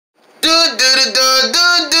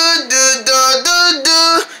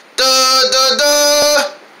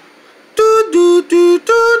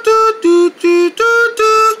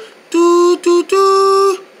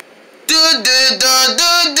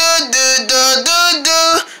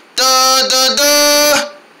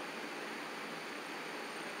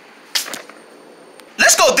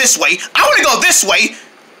Let's go this way. I want to go this way.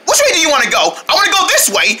 Which way do you want to go? I want to go this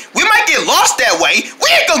way. We might get lost that way. We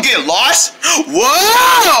ain't gonna get lost.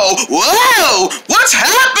 Whoa! Whoa! What's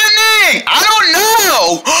happening? I don't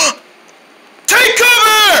know. Take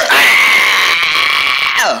cover!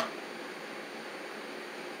 Ah!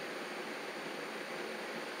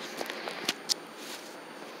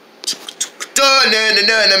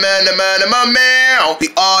 We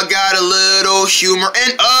all got a little humor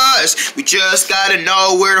in us. We just gotta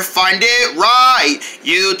know where to find it right.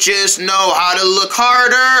 You just know how to look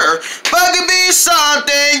harder, but could be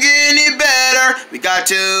something any better. We got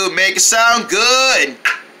to make it sound good,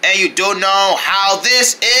 and you don't know how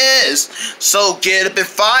this is, so get up and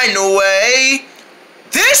find a way.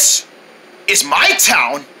 This is my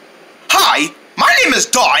town. Hi, my name is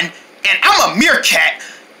Dawn, and I'm a meerkat.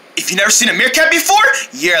 If you've never seen a meerkat before,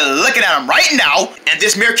 you're looking at him right now. And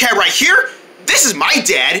this meerkat right here, this is my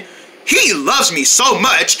dad. He loves me so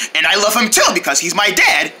much, and I love him too because he's my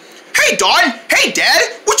dad. Hey, Dawn. Hey,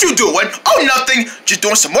 Dad. What you doing? Oh, nothing. Just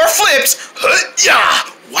doing some more flips. Yeah.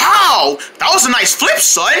 Wow. That was a nice flip,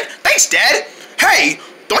 son. Thanks, Dad. Hey,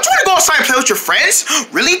 don't you want to go outside and play with your friends?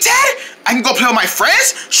 Really, Dad? I can go play with my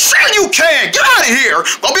friends? Sure you can! Get out of here!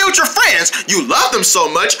 Go be with your friends! You love them so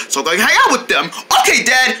much, so go hang out with them. Okay,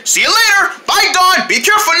 Dad. See you later. Bye, Dawn. Be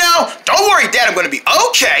careful now. Don't worry, Dad. I'm gonna be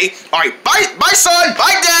okay. Alright, bye, son.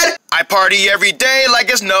 Bye, Dad. I party every day like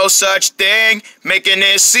it's no such thing, making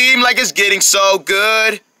it seem like it's getting so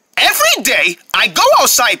good. Every day, I go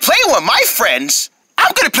outside playing with my friends.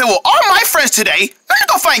 I'm gonna play with all my friends today. I'm gonna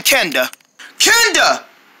go find Kenda. Kenda!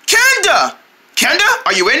 Kenda! Kenda,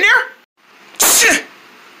 are you in there?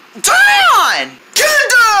 Dawn!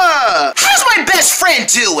 Kenda! How's my best friend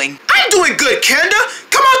doing? I'm doing good, Kenda.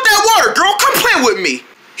 Come out that water, girl. Come play with me.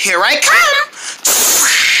 Here I come.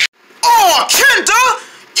 Oh, Kenda!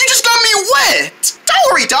 You just got me wet.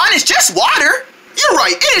 Don't worry, Dawn. It's just water. You're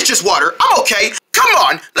right. It is just water. I'm okay. Come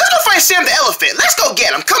on. Let's go find Sam the elephant. Let's go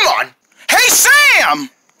get him. Come on. Hey, Sam!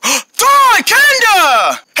 Dawn!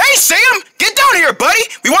 Kenda! Hey, Sam! Get down here, buddy!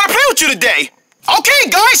 We want to play with you today! Okay,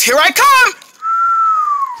 guys, here I come!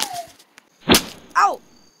 Ow!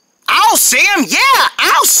 Ow, Sam! Yeah!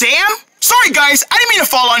 Ow, Sam! Sorry, guys, I didn't mean to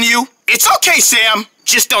fall on you. It's okay, Sam.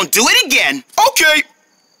 Just don't do it again. Okay.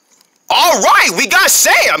 Alright, we got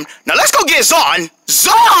Sam! Now let's go get Zon!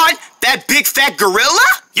 Zon! That big fat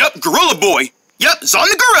gorilla? Yup, gorilla boy. Yup, Zon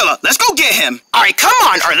the gorilla. Let's go get him. Alright, come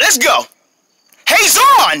on. Alright, let's go. Hey,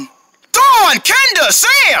 Zon! Dawn, Kenda,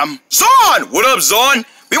 Sam! Zon! What up, Zon?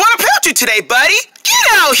 We want to play with you today, buddy.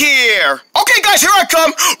 Get out here! Okay, guys, here I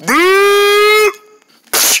come.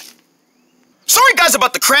 Sorry, guys,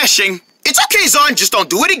 about the crashing. It's okay, Zon. Just don't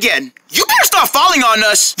do it again. You better stop falling on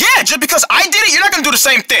us. Yeah, just because I did it, you're not gonna do the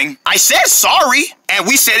same thing. I said sorry, and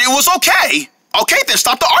we said it was okay. Okay, then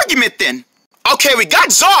stop the argument then. Okay, we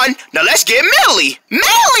got Zon. Now let's get Millie.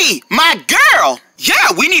 Millie! My girl!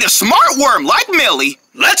 Yeah, we need a smart worm like Millie.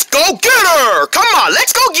 Let's go get her! Come on,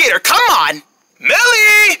 let's go get her. Come on.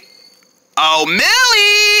 Millie! Oh,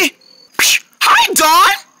 Millie! Hi,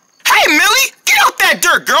 Dawn! Hey, Millie! Get out that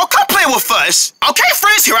dirt, girl. Come play with us. Okay,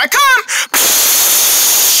 friends, here I come.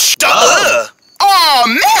 Duh! Oh,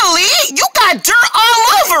 Millie! You got dirt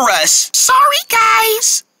all over us. Sorry,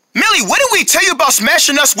 guys. Millie, what did we tell you about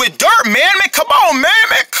smashing us with dirt, man? Come on,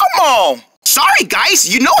 man. Come on. Sorry, guys.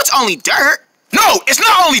 You know it's only dirt. No, it's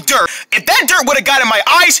not only dirt. If that dirt would have got in my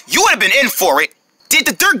eyes, you would have been in for it. Did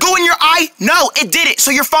the dirt go in your eye? No, it didn't,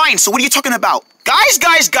 so you're fine. So what are you talking about? Guys,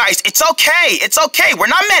 it's okay. It's okay. We're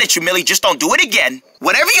not mad at you, Millie. Just don't do it again.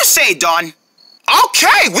 Whatever you say, Dawn.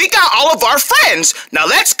 Okay, we got all of our friends. Now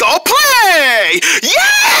let's go play.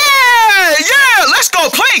 Yeah, let's go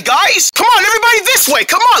play, guys. Come on, everybody this way.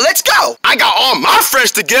 Come on, let's go. I got all my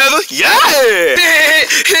friends together. Yeah.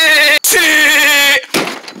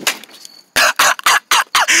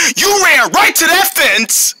 You ran right to that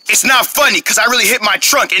fence. It's not funny because I really hit my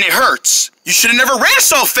trunk and it hurts. You should have never ran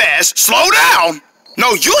so fast. Slow down.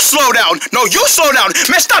 No, you slow down. No, you slow down.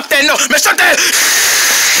 Man, stop that. No, man, stop that.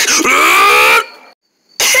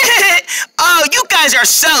 Oh, you guys are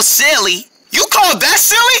so silly. You call that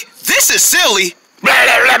silly? This is silly.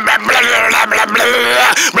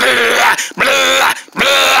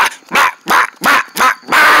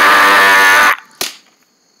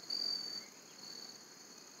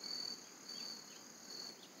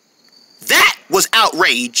 was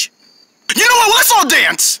outrage. You know what? Let's all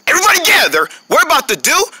dance. Everybody gather. We're about to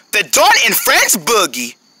do the Dawn and Friends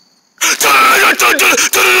boogie.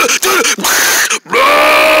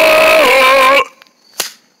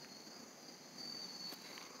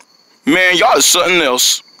 Man, y'all is something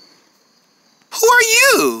else. Who are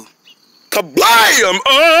you? Kablam!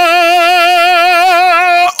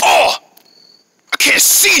 Oh! I can't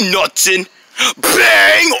see nothing.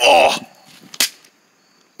 Bang! Oh!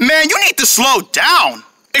 Man, you need to slow down.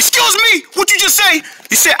 Excuse me? What'd you just say?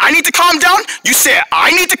 You said I need to calm down? You said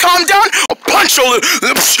I need to calm down? I'll punch your lip.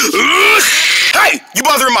 Hey, you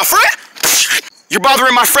bothering my friend? You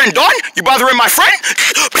bothering my friend Dawn? You bothering my friend?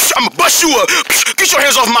 I'ma bust you up. Get your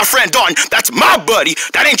hands off my friend Dawn. That's my buddy.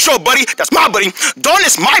 That ain't your buddy. That's my buddy. Dawn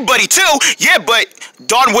is my buddy too. Yeah, but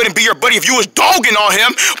Dawn wouldn't be your buddy if you was dogging on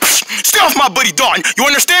him. Stay off my buddy Dawn. You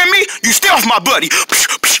understand me? You stay off my buddy.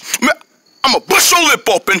 I'ma bust your lip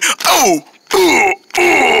open. Oh.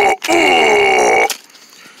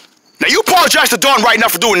 Now you apologize to Dawn right now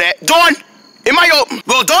for doing that. Dawn, am I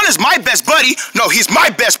well, Dawn is my best buddy. No, he's my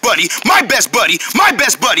best buddy. My best buddy. My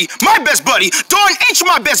best buddy. My best buddy. Dawn ain't you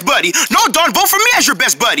my best buddy. No, Dawn, vote for me as your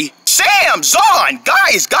best buddy. Sam, Zon,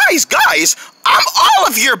 guys. I'm all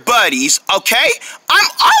of your buddies, okay? I'm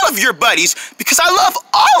all of your buddies because I love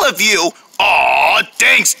all of you. Aw,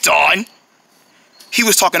 thanks, Dawn. He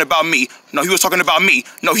was talking about me. No, he was talking about me.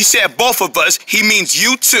 No, he said both of us. He means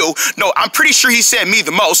you too. No, I'm pretty sure he said me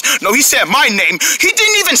the most. No, he said my name. He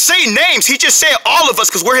didn't even say names. He just said all of us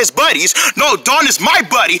because we're his buddies. No, Dawn is my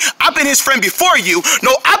buddy. I've been his friend before you.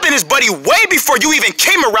 No, I've been his buddy way before you even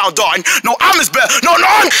came around, Dawn. No, I'm his best. No.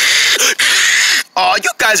 Oh, you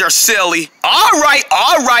guys are silly. All right.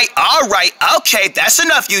 Okay, that's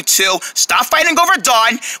enough, you two. Stop fighting over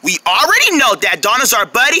Dawn. We already know that Dawn is our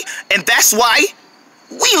buddy, and that's why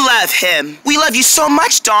we love him. We love you so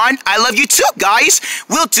much, Dawn. I love you too, guys.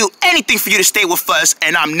 We'll do anything for you to stay with us,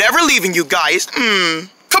 and I'm never leaving you guys.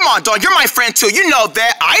 Come on, Dawn, you're my friend too. You know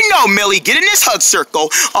that. I know, Millie. Get in this hug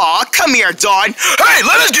circle. Aw, come here, Dawn. Hey,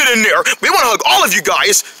 let us get in there. We want to hug all of you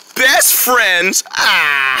guys. Best friends.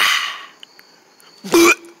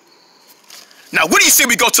 Now, what do you say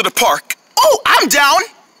we go to the park? Oh, I'm down.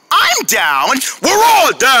 We're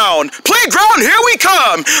all down. Playground, here we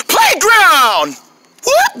come. Playground.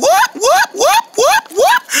 Whoop.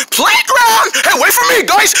 Playground. Hey, wait for me,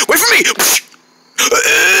 guys. Wait for me.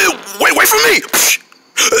 Wait for me.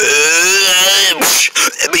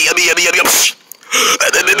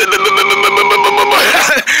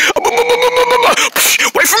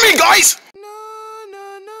 Wait for me, guys.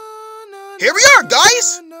 Here we are,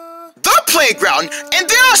 guys. The playground, and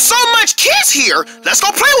there are so much kids here. Let's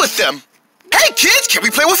go play with them. Hey, kids, can we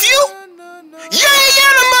play with you? Yay,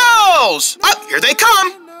 animals! Oh, here they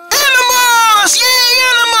come. Animals! Yay,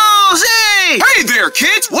 animals! Hey! Hey there,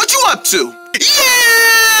 kids. What you up to?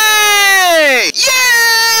 Yay!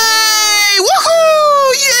 Yay!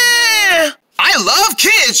 Woohoo! Yeah! I love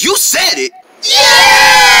kids. You said it. Yeah!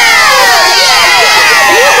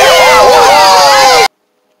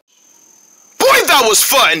 Boy, that was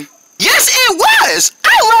fun. Yes, it was.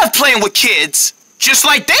 I love playing with kids. Just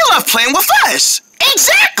like they love playing with us.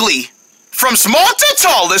 Exactly. From small to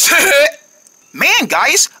tallest. Man,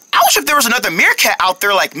 guys, I wish if there was another meerkat out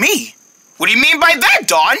there like me. What do you mean by that,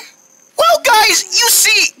 Dawn? Well, guys, you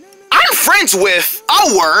see, I'm friends with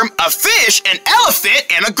a worm, a fish, an elephant,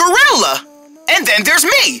 and a gorilla. And then there's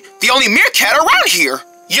me, the only meerkat around here.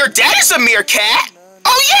 Your dad is a meerkat.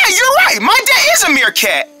 Oh yeah, you're right, my dad is a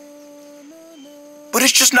meerkat. But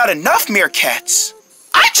it's just not enough meerkats.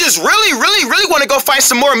 I just really want to go find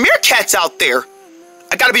some more meerkats out there.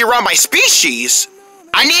 I gotta be around my species.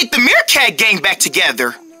 I need the meerkat gang back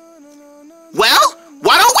together. Well,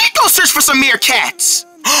 why don't we go search for some meerkats?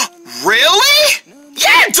 Really?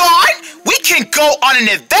 Yeah, Dawn! We can go on an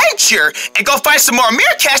adventure and go find some more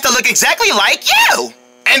meerkats that look exactly like you.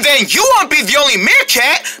 And then you won't be the only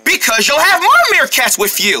meerkat because you'll have more meerkats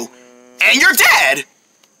with you. And your dad.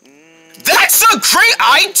 That's a great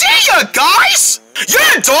idea, guys!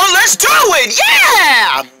 Yeah, Dawn, let's do it!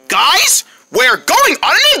 Yeah! Guys, we're going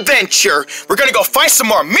on an adventure. We're gonna go find some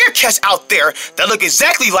more meerkats out there that look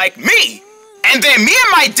exactly like me. And then me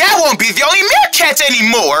and my dad won't be the only meerkats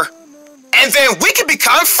anymore. And then we can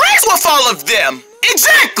become friends with all of them.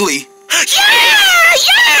 Exactly!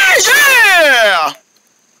 Yeah!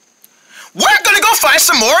 We're gonna go find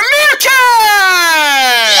some more meerkats!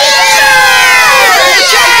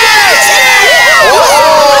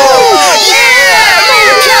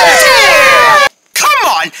 Come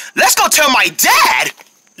on, let's go tell my dad.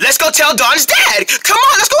 Let's go tell Dawn's dad. Come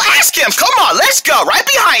on, let's go ask him. Come on, let's go. Right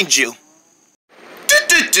behind you.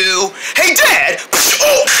 do. Hey, Dad!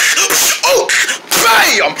 Oh,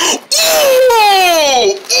 bam!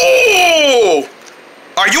 Oh!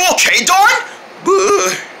 Are you okay, Dawn?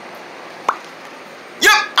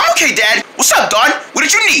 Yep, I'm okay, Dad. What's up, Dawn? What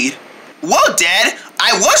did you need? Well, Dad,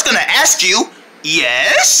 I was gonna ask you.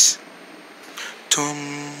 Yes?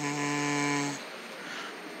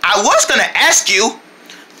 I was gonna ask you,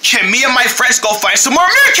 can me and my friends go find some more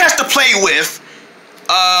meerkats to play with?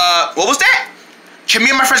 What was that? Can me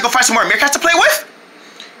and my friends go find some more meerkats to play with?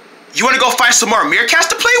 You wanna go find some more meerkats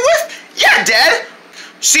to play with? Yeah, Dad.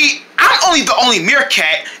 See, I'm only the only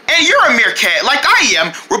meerkat, and you're a meerkat, like I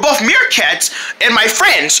am. We're both meerkats, and my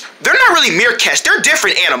friends, they're not really meerkats, they're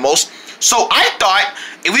different animals. So I thought,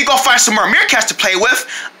 if we go find some more meerkats to play with,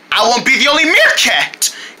 I won't be the only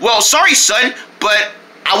meerkat. Well, sorry, son, but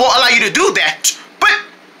I won't allow you to do that.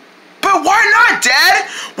 But why not, Dad?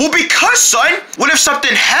 Well, because, son, what if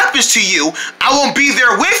something happens to you? I won't be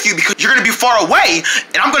there with you because you're gonna be far away,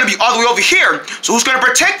 and I'm gonna be all the way over here. So who's gonna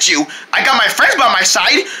protect you? I got my friends by my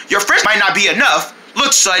side. Your friends might not be enough.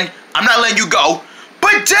 Look, son, I'm not letting you go.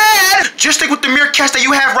 But, Dad, just stick with the meerkats that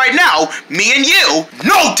you have right now, me and you.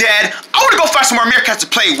 No, Dad, I wanna go find some more meerkats to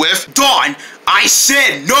play with. Dawn, I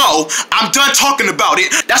said no. I'm done talking about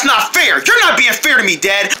it. That's not fair. You're not being fair to me,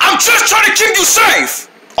 Dad. I'm just trying to keep you safe.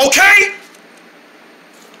 Okay?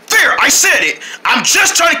 There, I said it. I'm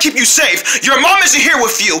just trying to keep you safe. Your mom isn't here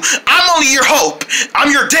with you. I'm only your hope.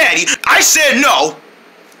 I'm your daddy. I said no.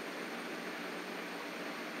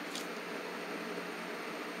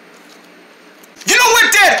 You know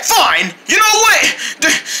what, Dad? Fine. You know what?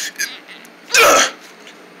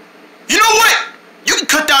 You know what? You can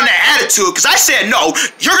cut down that attitude, because I said no.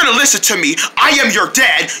 You're gonna listen to me. I am your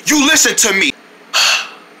dad. You listen to me.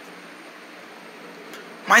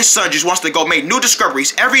 My son just wants to go make new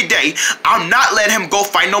discoveries every day. I'm not letting him go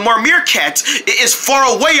find no more meerkats. It is far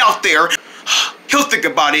away out there. He'll think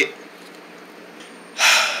about it.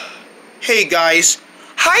 Hey, guys.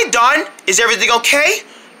 Hi, Dawn. Is everything okay?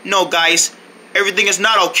 No, guys. Everything is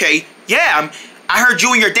not okay. Yeah, I heard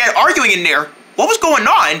you and your dad arguing in there. What was going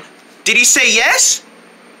on? Did he say yes?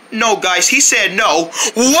 No, guys. He said no.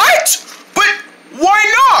 What? But why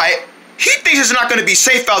not? He thinks it's not going to be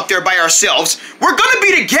safe out there by ourselves. We're going to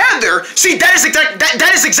be together. See, that is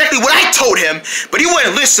exactly what I told him. But he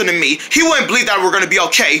wouldn't listen to me. He wouldn't believe that we're going to be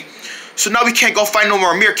okay. So now we can't go find no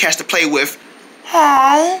more meerkats to play with.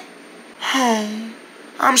 Oh.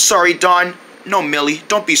 I'm sorry, Dawn. No, Millie,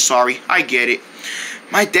 don't be sorry. I get it.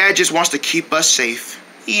 My dad just wants to keep us safe.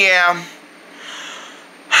 Yeah.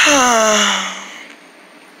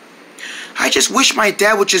 I just wish my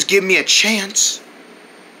dad would just give me a chance.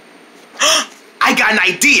 I got an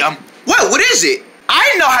idea. What is it?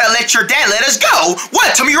 I know how to let your dad let us go.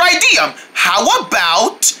 What? Tell me your idea. How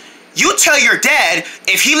about you tell your dad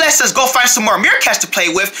if he lets us go find some more meerkats to play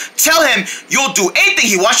with, tell him you'll do anything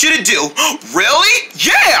he wants you to do. Really?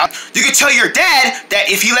 Yeah. You can tell your dad that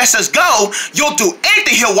if he lets us go, you'll do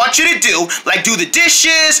anything he'll want you to do, like do the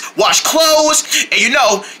dishes, wash clothes, and you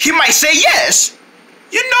know, he might say yes.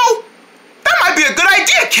 You know, that might be a good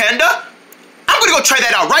idea, Kenda. I'm gonna go try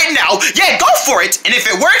that out right now. Yeah, go for it. And if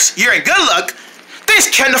it works, you're in good luck. Thanks,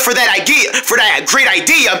 Kenda, for that idea, for that great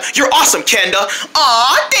idea. You're awesome, Kenda.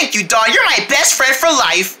 Aw, thank you, Dawn. You're my best friend for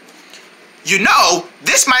life. You know,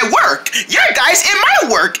 this might work. Yeah, guys, it might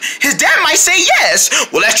work. His dad might say yes.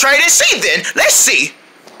 Well, let's try it and see then. Let's see.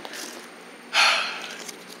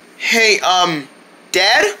 Hey,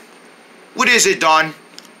 Dad? What is it, Dawn?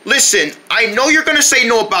 Listen, I know you're gonna say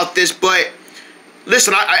no about this, but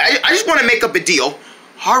listen, I just want to make up a deal.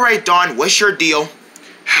 All right, Dawn, what's your deal?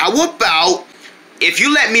 How about if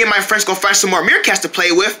you let me and my friends go find some more meerkats to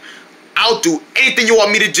play with, I'll do anything you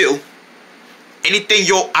want me to do. Anything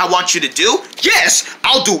I want you to do? Yes,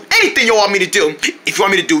 I'll do anything you want me to do. If you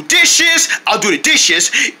want me to do dishes, I'll do the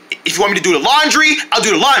dishes. If you want me to do the laundry, I'll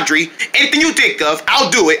do the laundry. Anything you think of,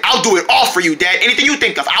 I'll do it. I'll do it all for you, Dad. Anything you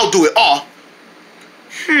think of, I'll do it all.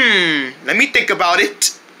 Let me think about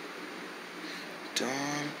it.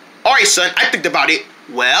 Alright, son, I think about it.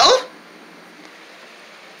 Well?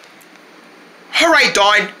 Alright,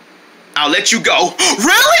 Dawn. I'll let you go.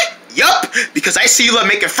 Really? Yup, because I see you love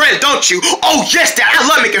making friends, don't you? Oh, yes, Dad, I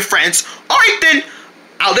love making friends. Alright, then.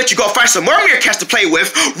 I'll let you go find some more meerkats to play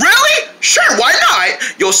with. Really? Sure, why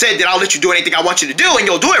not? You said that I'll let you do anything I want you to do, and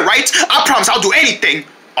you'll do it, right? I promise I'll do anything.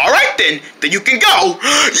 Alright, then you can go.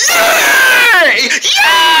 Yay!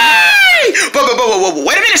 Yay! But,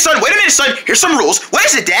 wait a minute, son. Here's some rules. What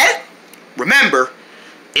is it, Dad? Remember,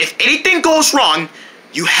 if anything goes wrong,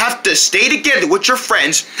 you have to stay together with your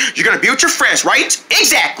friends. You're gonna be with your friends, right?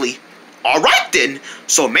 Exactly. Alright then,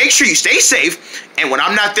 so make sure you stay safe, and when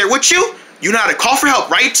I'm not there with you, you know how to call for help,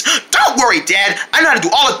 right? Don't worry, Dad, I know how to do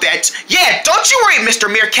all of that. Yeah, don't you worry, Mr.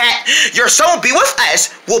 Meerkat. Your son will be with us.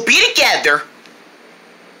 We'll be together.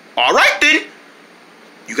 Alright then.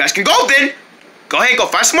 You guys can go then. Go ahead and go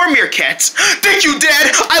find some more meerkats. Thank you,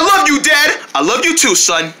 Dad. I love you, Dad. I love you too,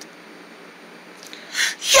 son.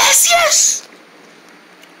 Yes, yes.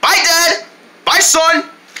 Bye, Dad. Bye, son.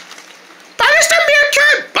 Bye, Mr.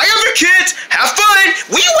 Meerkat. Bye, other kids. Have fun.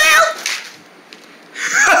 We will.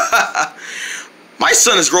 My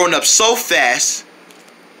son is growing up so fast.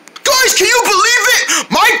 Guys, can you believe it?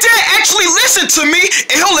 My dad actually listened to me,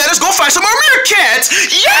 and he'll let us go find some more meerkats.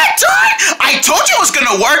 Yeah, Dad! I told you it was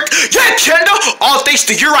gonna work. Yeah, Kendall, all thanks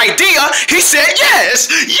to your idea, he said yes.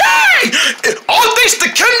 Yay! All thanks to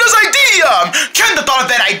Kendall's idea. Kendall thought of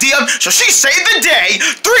that idea, so she saved the day.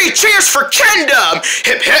 3 cheers for Kendall.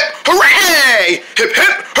 Hip, hip, hooray! Hip,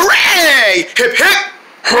 hip, hooray! Hip, hip,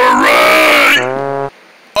 hooray!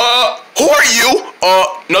 Who are you?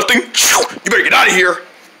 Nothing. You better get out of here.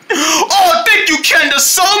 Oh, thank you, Kendall,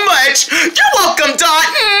 so much. You're welcome, Dot.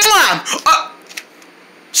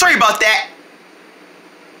 Sorry about that.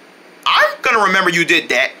 I'm gonna remember you did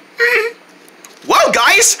that. Well,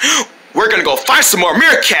 guys, we're gonna go find some more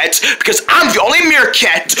meerkats because I'm the only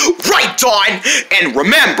meerkat. Right, Dawn. And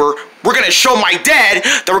remember, we're gonna show my dad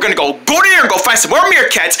that we're gonna go there and go find some more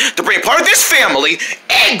meerkats to bring part of this family.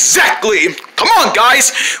 Exactly. Come on,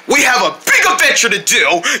 guys. We have a big adventure to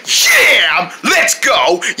do. Yeah. Let's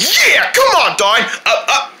go. Yeah. Come on, Dawn.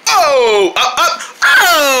 Oh.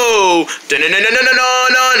 Oh.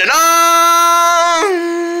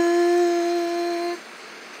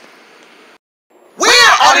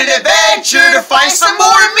 We're on an adventure to find some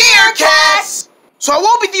more meerkats. So I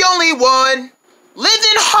won't be the only one. Live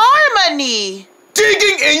in harmony.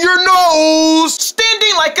 Digging in your nose.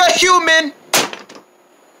 Standing like a human.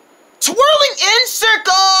 Twirling in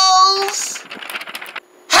circles.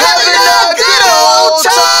 Having a good old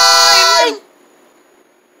time.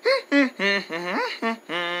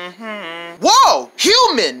 Whoa,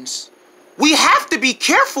 humans. We have to be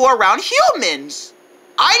careful around humans.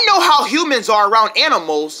 I know how humans are around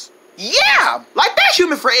animals. Yeah, like that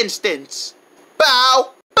human, for instance.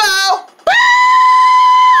 Bow, bow, bow.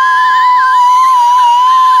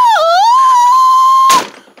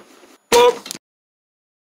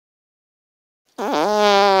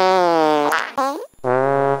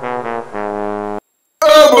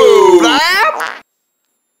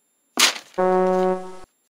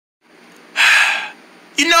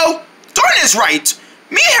 You know, Thorn is right.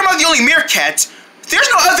 Me and him are the only meerkats. There's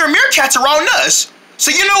no other meerkats around us.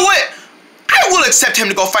 So you know what? I will accept him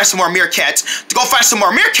to go find some more meerkats. To go find some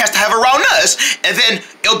more meerkats to have around us. And then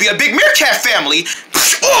it'll be a big meerkat family.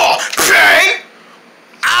 Oh, bang!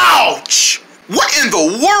 Ouch! What in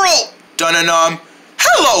the world? Dun-dun-dum.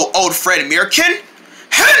 Hello, old friend Meerkin.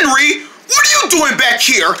 Henry, what are you doing back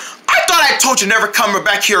here? I thought I told you never come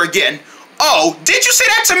back here again. Oh, did you say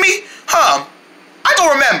that to me? Huh. I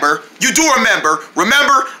don't remember. You do remember.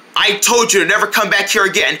 Remember, I told you to never come back here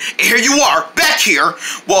again. And here you are, back here.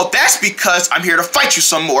 Well, that's because I'm here to fight you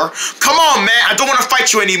some more. Come on, man. I don't want to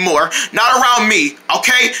fight you anymore. Not around me,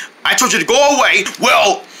 okay? I told you to go away.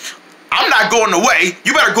 Well, I'm not going away.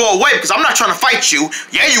 You better go away because I'm not trying to fight you.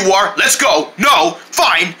 Yeah, you are. Let's go. No,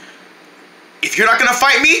 fine. If you're not going to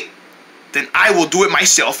fight me, then I will do it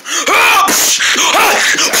myself.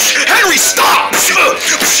 Henry, stop!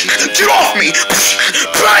 Get off me!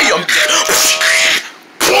 Bam!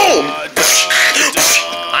 Boom!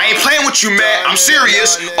 I ain't playing with you, man. I'm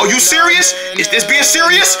serious. Are you serious? Is this being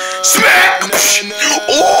serious? Smack!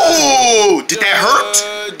 Oh! Did that hurt?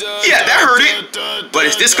 Yeah, that hurt it. But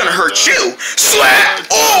is this gonna hurt you? Slap!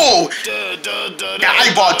 Oh! That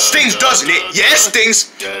eyeball stings, doesn't it? Yeah, it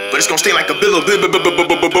stings. But it's gonna sting like a billow. What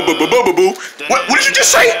did you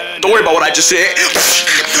just say? Don't worry about what I just said.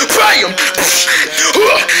 Bam!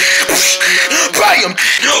 Bam!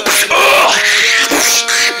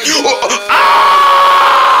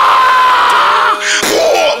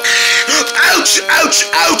 Ouch! Ouch!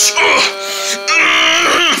 Ouch!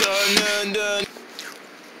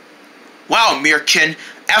 Wow, Meerkin.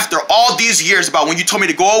 After all these years about when you told me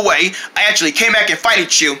to go away, I actually came back and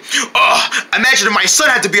fighted you. Imagine if my son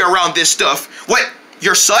had to be around this stuff. What?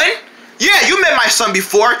 Your son? Yeah, you met my son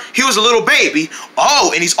before. He was a little baby.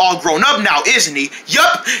 Oh, and he's all grown up now, isn't he?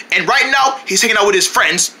 Yup. And right now, he's hanging out with his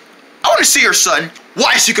friends. I want to see your son.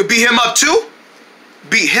 Why, so you could beat him up too?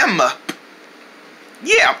 Beat him up?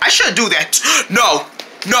 Yeah, I shouldn't do that. No,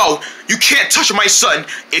 No, you can't touch my son.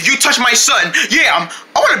 If you touch my son, yeah,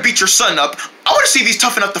 I want to beat your son up. I want to see if he's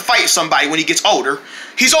tough enough to fight somebody when he gets older.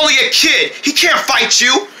 He's only a kid. He can't fight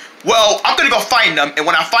you. Well, I'm gonna go find him, and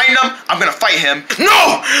when I find him, I'm gonna fight him.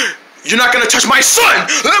 No! You're not gonna touch my son!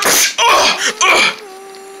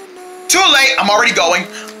 Too late, I'm already going.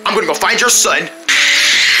 I'm gonna go find your son.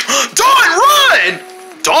 Dawn, run!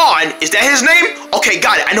 Dawn? Is that his name? Okay,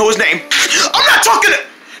 got it, I know his name. I'm not talking to...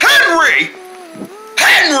 Henry!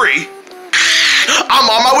 Henry! I'm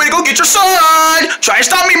on my way to go get your son! Try and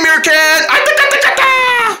stop me, Meerkat!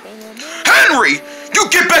 Henry! You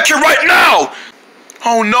get back here right now!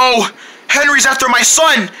 Oh no! Henry's after my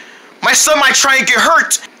son! My son might try and get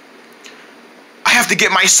hurt! I have to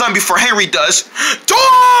get my son before Henry does.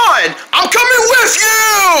 Dawn! I'm coming with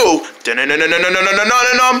you!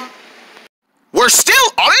 We're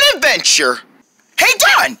still on an adventure. Hey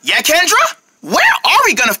Dawn! Yeah, Kendra? Where are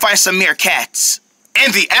we gonna find some meerkats?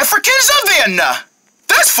 In the African savannah.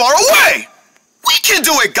 That's far away! We can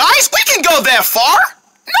do it, guys! We can go that far!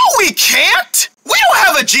 No, we can't! We don't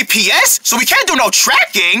have a GPS, so we can't do no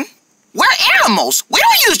tracking. We're animals. We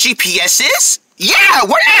don't use GPSs. Yeah,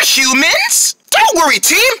 we're not humans. Don't worry,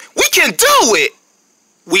 team. We can do it.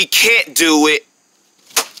 We can't do it.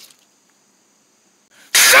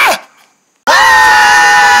 That.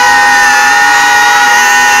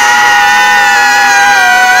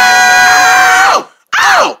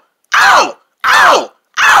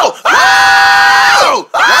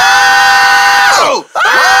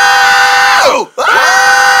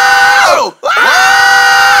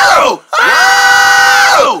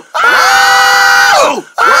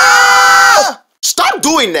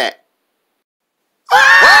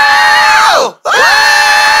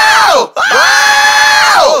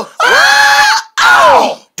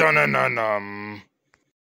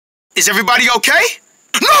 Is everybody okay?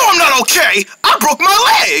 No, I'm not okay! I broke my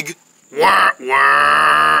leg!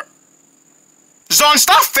 Zon,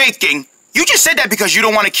 stop faking! You just said that because you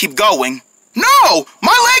don't want to keep going. No!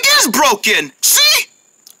 My leg is broken! See?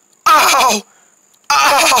 Ow!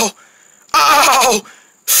 Ow! Ow!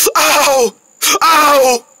 Ow!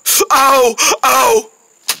 Ow! Ow!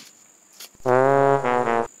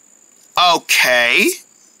 Ow! Okay.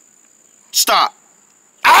 Stop.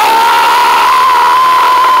 Ow!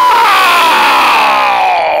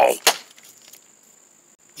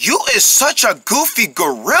 You is such a goofy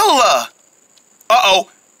gorilla. Uh-oh.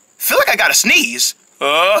 Feel like I gotta sneeze.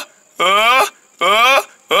 Watch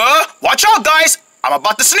out, guys. I'm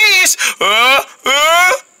about to sneeze.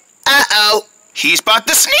 Uh-oh. He's about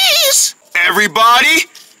to sneeze. Everybody,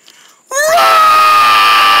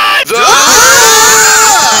 run!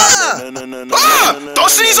 Don't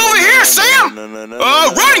sneeze over here, Sam!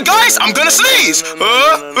 Run, guys! I'm gonna sneeze!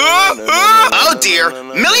 Oh, dear.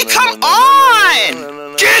 Millie, come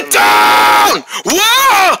on! Get down!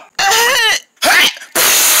 Whoa!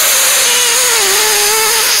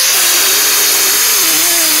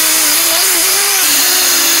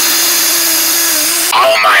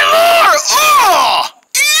 Oh, my Lord! Oh!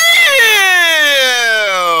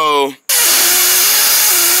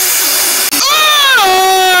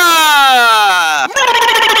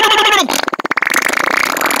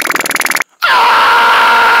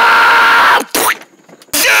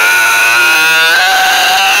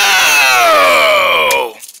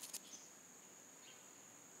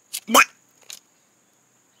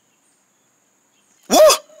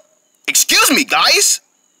 Guys?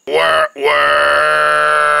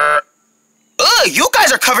 You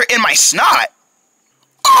guys are covered in my snot.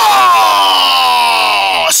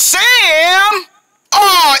 Oh, Sam!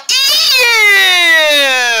 Oh, ew!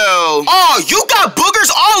 Oh, you got boogers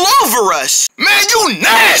all over us. Man, you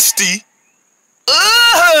nasty.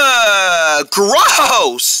 Ugh,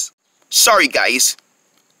 gross. Sorry, guys.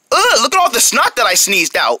 Look at all the snot that I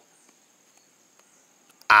sneezed out.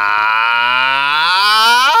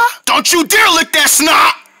 Don't you dare lick that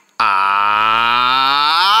snot!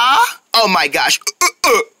 Oh my gosh.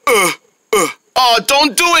 Oh,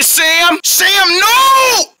 don't do it, Sam! Sam,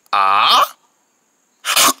 no!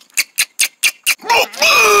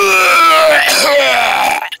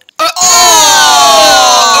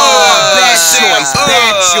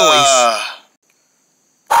 Bad choice.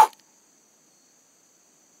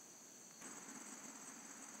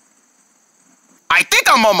 I think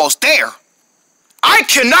I'm almost there. I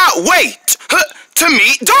cannot wait to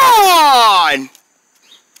meet Dawn!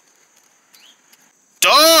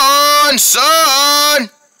 Dawn, son!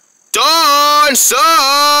 Dawn,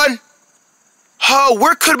 son! Oh,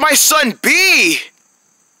 where could my son be?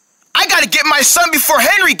 I gotta get my son before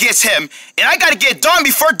Henry gets him, and I gotta get Dawn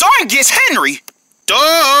before Dawn gets Henry.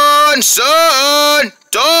 Dawn, son!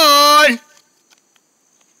 Dawn!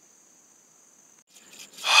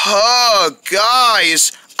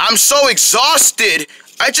 guys, I'm so exhausted.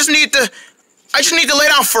 I just need to lay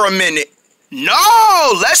down for a minute.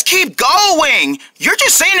 No, let's keep going. You're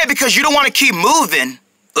just saying that because you don't want to keep moving.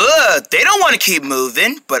 They don't want to keep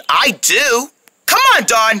moving, but I do. Come on,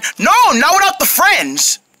 Don. No, not without the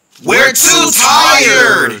friends. We're too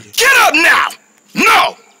tired. Get up now.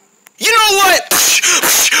 No. You know what?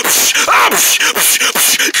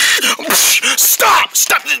 Stop.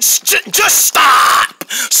 Stop. Just stop.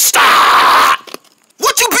 Stop.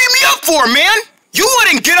 What you beat me up for, man? You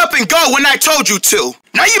wouldn't get up and go when I told you to.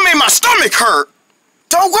 Now you made my stomach hurt.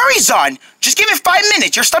 Don't worry, Zon. Just give it 5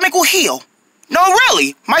 minutes. Your stomach will heal. No,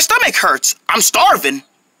 really. My stomach hurts. I'm starving.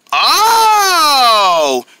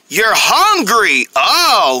 Oh, you're hungry.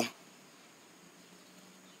 Oh.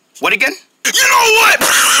 What again? You know what?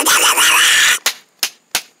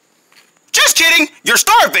 Just kidding. You're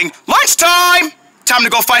starving. Lunchtime. Time to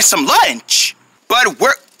go find some lunch. But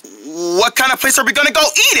what kind of place are we gonna go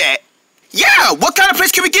eat at? Yeah, what kind of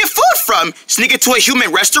place can we get food from? Sneak into a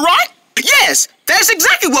human restaurant? Yes, that's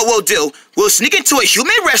exactly what we'll do. We'll sneak into a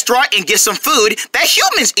human restaurant and get some food that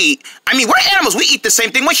humans eat. I mean, we're animals. We eat the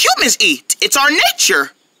same thing what humans eat. It's our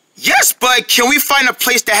nature. Yes, but can we find a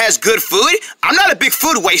place that has good food? I'm not a big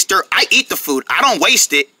food waster. I eat the food. I don't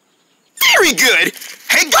waste it. Very good.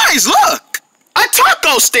 Hey, guys, look. A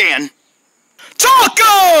taco stand.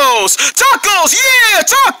 Tacos! Tacos! Yeah,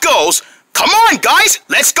 tacos! Come on, guys.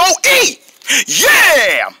 Let's go eat.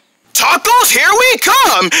 Yeah! Tacos, here we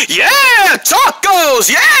come! Yeah! Tacos!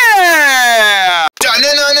 Yeah!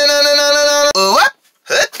 What?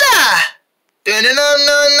 Hutta!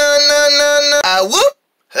 Whoop!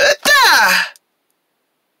 Hutta!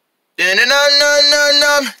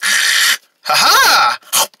 Ha-ha!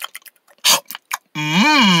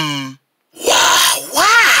 Mmm! Wow!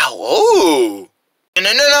 Wow! Oh!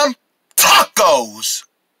 Tacos!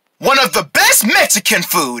 One of the best Mexican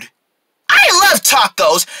food! I love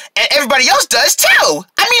tacos, and everybody else does too.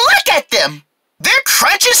 I mean, look at them. They're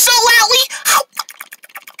crunching so loudly.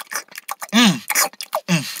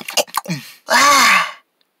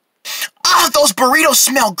 Oh, those burritos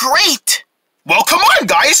smell great. Well, come on,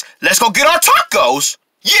 guys. Let's go get our tacos.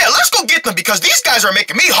 Yeah, let's go get them because these guys are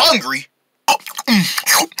making me hungry.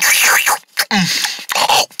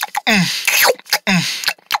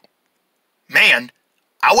 Man,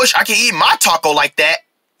 I wish I could eat my taco like that.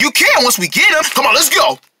 You can once we get him. Come on, let's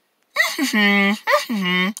go.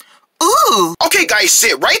 Ooh. Okay, guys,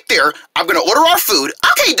 sit right there. I'm gonna order our food.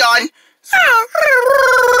 Okay, Don.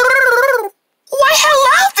 Why,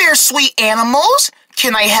 hello there, sweet animals.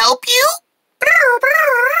 Can I help you?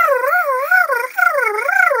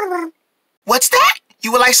 What's that?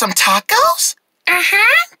 You would like some tacos?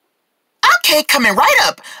 Uh-huh. Okay, coming right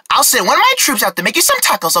up. I'll send one of my troops out to make you some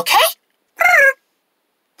tacos, okay?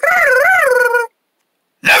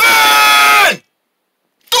 Levin!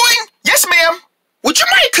 Doing? Yes, ma'am. Would you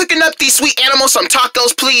mind cooking up these sweet animals some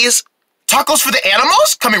tacos, please? Tacos for the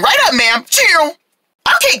animals? Coming right up, ma'am. Chill.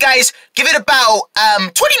 Okay, guys, give it about,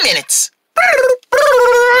 20 minutes.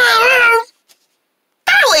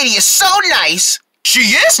 That lady is so nice.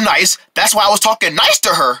 She is nice. That's why I was talking nice to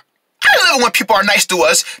her. I love it when people are nice to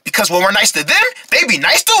us, because when we're nice to them, they be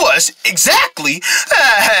nice to us. Exactly.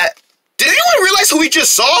 Did anyone realize who we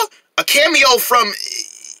just saw? A cameo from...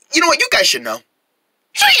 You know what? You guys should know.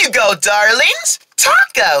 Here you go, darlings.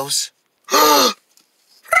 Tacos. You're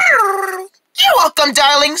welcome,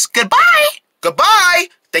 darlings. Goodbye. Goodbye.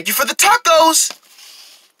 Thank you for the tacos.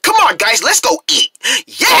 Come on, guys. Let's go eat.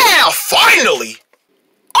 Yeah, finally.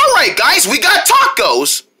 All right, guys. We got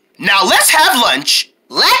tacos. Now let's have lunch.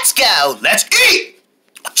 Let's go. Let's eat.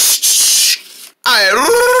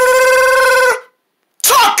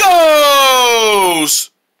 Tacos.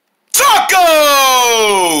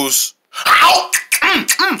 Tacos! Ow!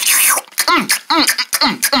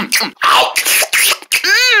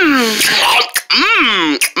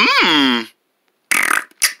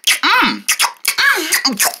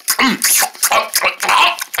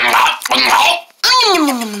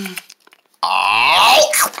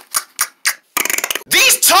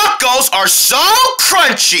 These tacos are so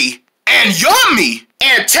crunchy and yummy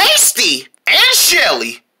and tasty and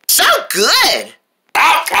shelly. So good.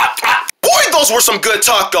 Boy, those were some good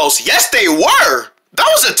tacos. Yes, they were. That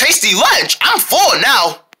was a tasty lunch. I'm full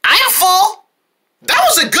now. I'm full. That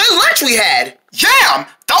was a good lunch we had. Yeah,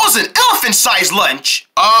 that was an elephant-sized lunch.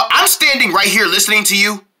 I'm standing right here listening to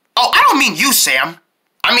you. Oh, I don't mean you, Sam.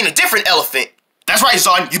 I mean a different elephant. That's right,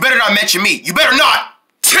 Zon. You better not mention me. You better not.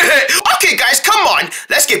 Okay, guys, come on.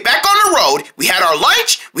 Let's get back on the road. We had our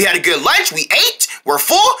lunch. We had a good lunch. We ate. We're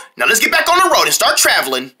full. Now let's get back on the road and start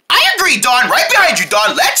traveling. I agree, Don. Right behind you,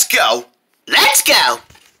 Don. Let's go. Let's go.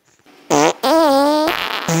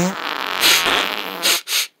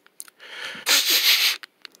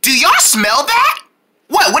 Do y'all smell that?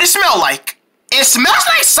 What it smell like? It smells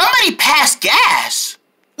like somebody passed gas.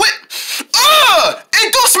 What?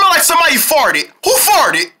 It do smell like somebody farted. Who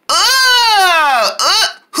farted?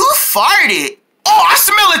 Who farted? Oh, I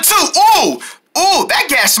smell it too. Ooh, that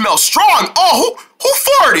gas smells strong. Oh, who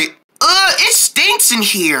farted? It stinks in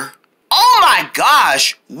here. Oh my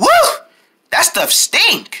gosh. Woo! That stuff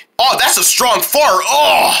stink. Oh, that's a strong fart.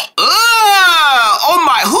 Oh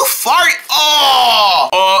my, who farted?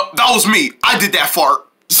 That was me. I did that fart.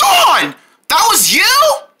 Zon! That was you?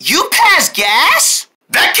 You passed gas?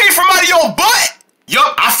 That came from out of your butt?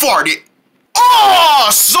 Yup, I farted. Oh,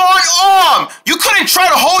 Zon, you couldn't try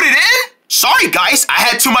to hold it in? Sorry, guys, I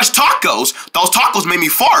had too much tacos. Those tacos made me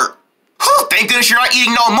fart. Whew, thank goodness you're not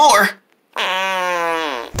eating no more.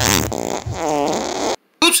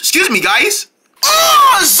 Oops, excuse me, guys.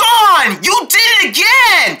 Oh, Zon, you did it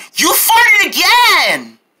again. You farted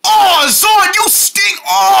again. Oh, Zon, you stink.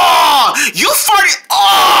 Oh, you farted.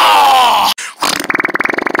 Oh.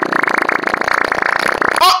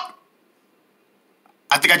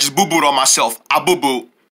 I think I just boo-booed on myself. I boo-booed.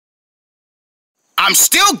 I'm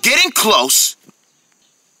still getting close.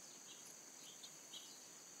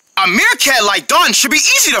 A meerkat like Dawn should be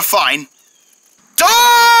easy to find.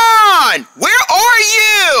 Dawn! Where are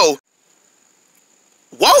you?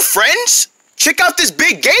 Whoa, friends! Check out this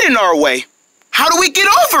big gate in our way. How do we get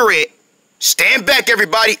over it? Stand back,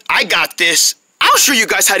 everybody. I got this. I'll show you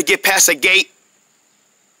guys how to get past a gate.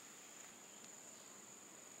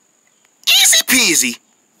 Easy peasy.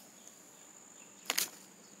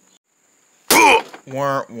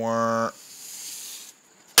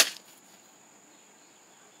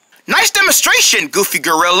 Nice demonstration, Goofy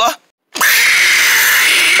Gorilla.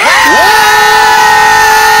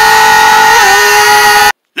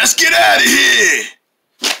 Let's get out of here.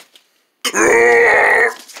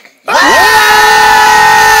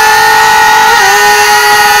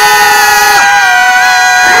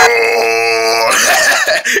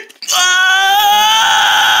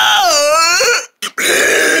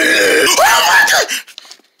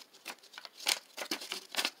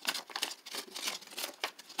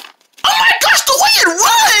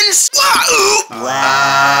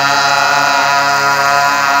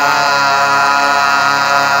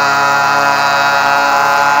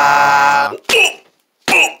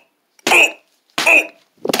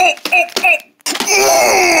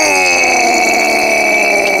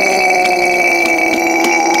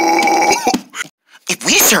 If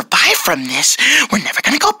we survive from this, we're never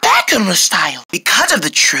gonna go back on the style. Because of the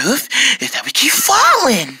truth is that we keep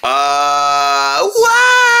falling. What?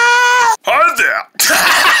 Hi there.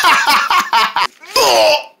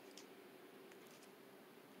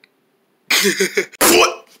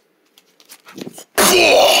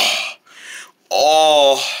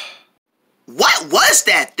 Oh. What was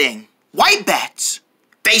that thing? White bats.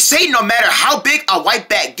 They say no matter how big a white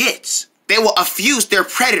bat gets, they will effuse their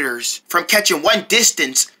predators from catching one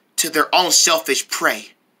distance to their own selfish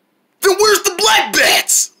prey. Then where's the black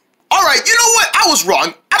bats? Alright, you know what? I was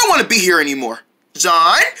wrong. I don't want to be here anymore.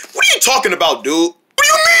 Zon, what are you talking about, dude? What do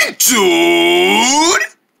you mean, dude?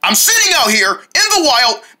 I'm sitting out here in the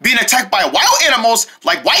wild being attacked by wild animals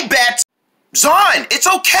like white bats. Zon, it's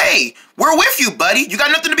okay. We're with you, buddy. You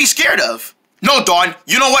got nothing to be scared of. No, Dawn,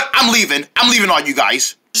 you know what? I'm leaving. I'm leaving on you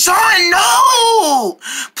guys. Zon, no!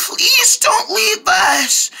 Please don't leave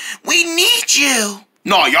us. We need you.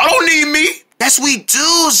 No, y'all don't need me. Yes, we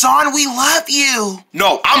do, Zon. We love you.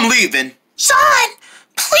 No, I'm leaving. Zon,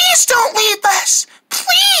 please don't leave us.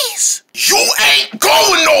 Please. You ain't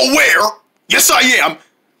going nowhere. Yes, I am.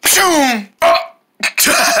 Zon!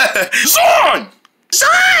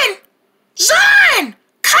 Zon! Zon!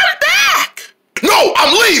 Come back! No,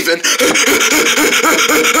 I'm leaving!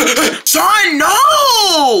 Zon,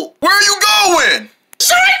 no! Where are you going?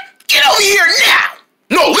 Zon, get over here now!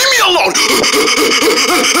 No, leave me alone!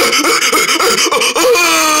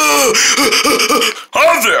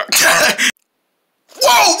 Hi there!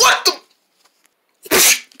 Whoa, what the?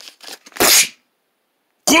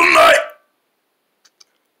 Good night!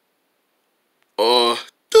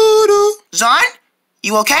 Doo-doo. Zon,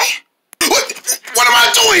 you okay? What am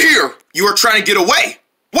I doing here? You were trying to get away.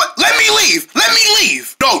 What? Let me leave. Let me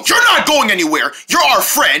leave. No, you're not going anywhere. You're our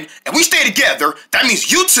friend, and we stay together. That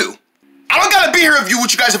means you two. I don't gotta be here with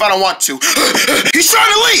you guys if I don't want to. He's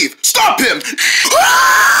trying to leave. Stop him.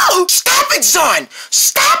 Oh, stop it, Zon.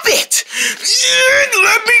 Stop it.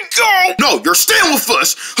 Let me go. No, you're staying with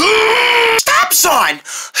us. Stop, Zon.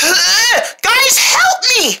 Guys, help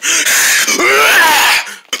me.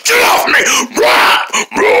 Get off off me!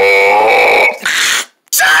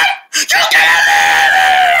 Son! You can't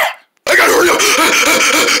live! I gotta hurry up!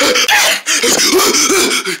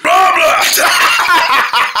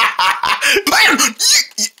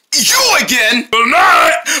 You again?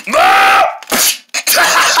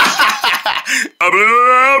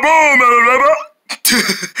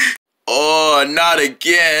 Oh, not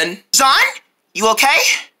again. Son, you okay?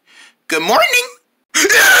 Good morning.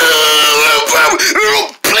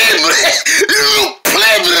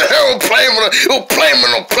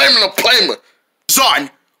 Zon,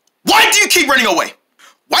 why do you keep running away?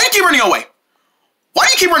 Why do you keep running away? Why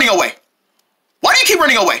do you keep running away? Why do you keep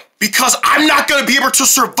running away? Because I'm not gonna be able to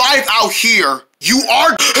survive out here. You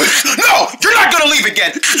are. No, you're not gonna leave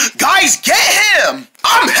again. Guys, get him.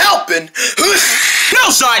 I'm helping. No,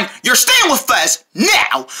 son, you're staying with us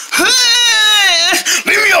now.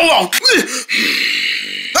 Leave me alone.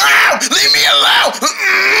 Leave me alone.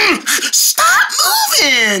 Stop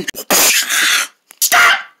moving.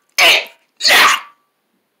 Stop it now.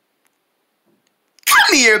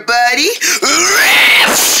 Come here, buddy.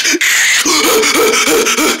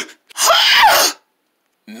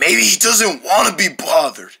 Maybe he doesn't want to be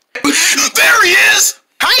bothered. There he is!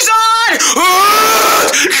 Hi, Zon!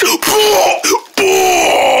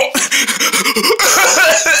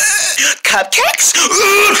 Cupcakes?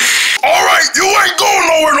 Alright, you ain't going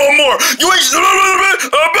nowhere no more! You ain't...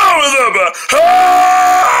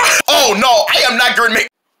 Oh no, I am not gonna make...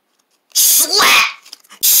 Slap!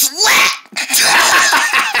 Slap!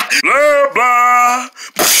 Blah, blah.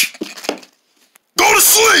 Go to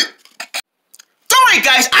sleep! Alright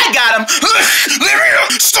guys, I got him! Leave me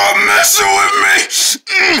up! Stop messing with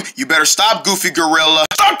me! You better stop, Goofy Gorilla.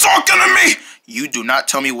 Stop talking to me! You do not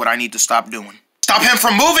tell me what I need to stop doing. Stop him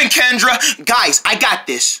from moving, Kendra! Guys, I got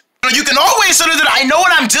this. You can always say that I know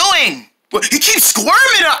what I'm doing! He keeps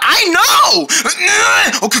squirming, I know!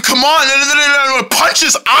 Okay, come on, punch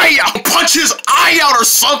his eye out! Punch his eye out or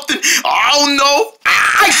something! I don't know!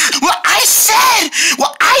 What I said!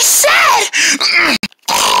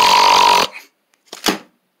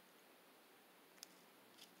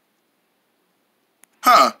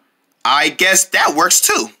 Huh. I guess that works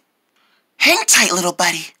too. Hang tight, little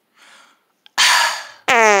buddy.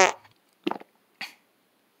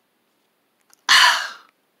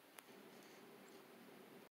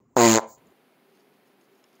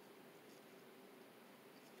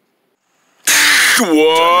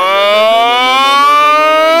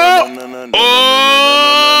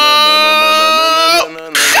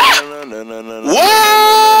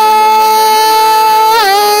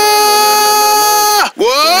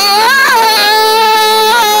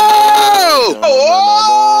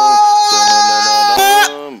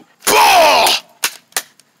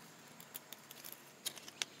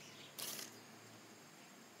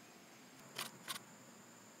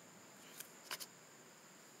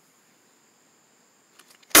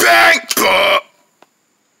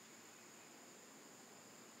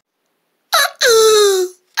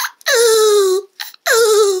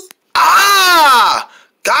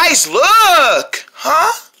 Guys, look!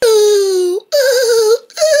 Huh?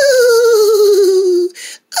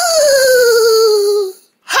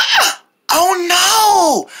 Oh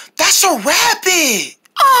no! That's a rabbit!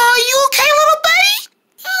 Aw, you okay, little buddy?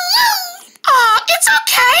 Aw, it's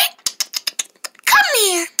okay. Come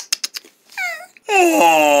here.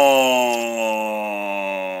 Aww.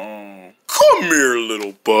 Come here,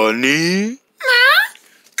 little bunny. Huh?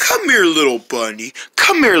 Come here, little bunny.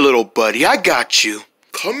 Come here, little buddy. I got you.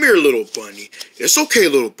 Come here, little bunny. It's okay,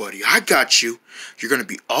 little buddy. I got you. You're gonna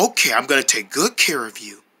be okay. I'm gonna take good care of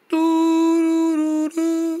you.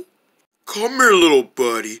 Come here, little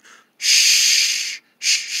buddy. Shh.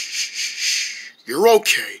 Shh. You're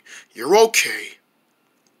okay. You're okay.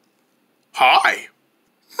 Hi.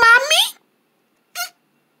 Mommy?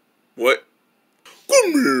 What?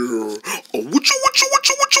 Come here. Oh, what you?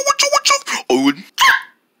 Oh.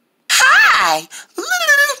 Hi.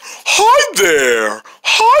 Hi there.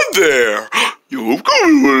 Hi there. Yo,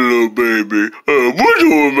 come here, little baby. What you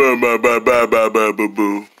doing,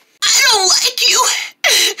 boo? I don't like you.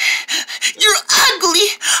 You're ugly.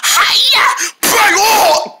 Hiya. Bang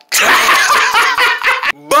off.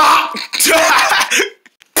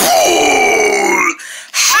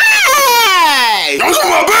 Hey. Y'all messing with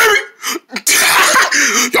my baby?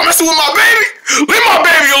 Y'all messing with my baby? Leave my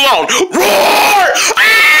baby alone. Roar.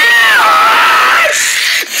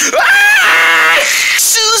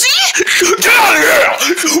 Susie? Get out of here!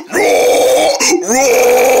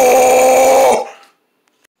 Roar!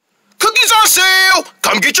 Cookies on sale!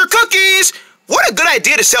 Come get your cookies! What a good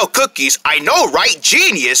idea to sell cookies. I know, right?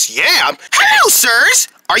 Genius, yeah. Hello, sirs.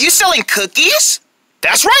 Are you selling cookies?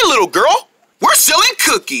 That's right, little girl. We're selling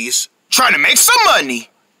cookies. Trying to make some money.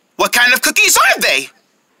 What kind of cookies are they?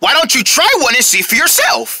 Why don't you try one and see for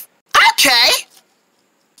yourself? Okay.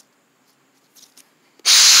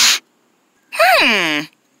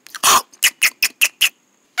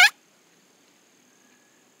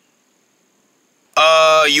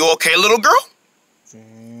 You okay, little girl?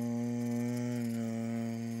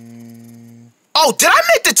 Oh, did I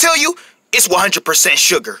meant to tell you? It's 100%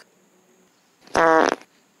 sugar.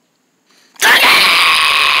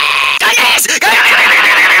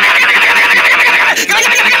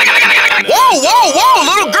 Whoa,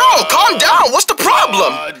 little girl, calm down. What's the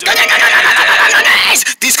problem?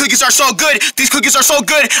 These cookies are so good.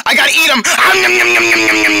 I gotta eat them.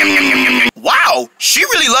 Wow, she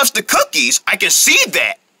really loves the cookies. I can see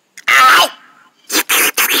that. Ow!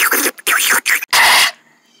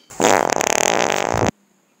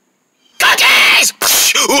 Cookies!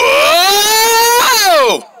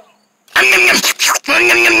 Whoa!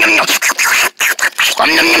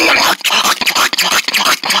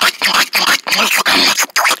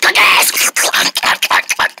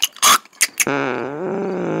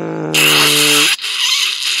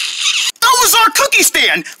 That was our cookie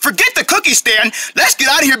stand. Forget the cookie stand. Let's get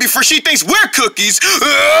out of here before she thinks we're cookies.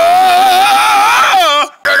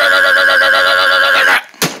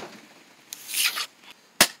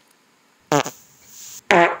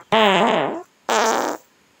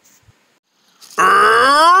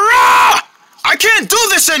 I can't do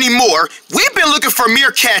this anymore. We've been looking for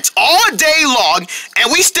meerkats all day long,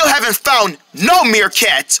 and we still haven't found no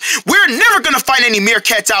meerkats. We're never gonna find any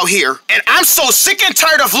meerkats out here. And I'm so sick and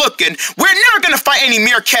tired of looking. We're never gonna find any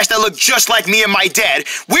meerkats that look just like me and my dad.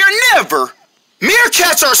 We're never.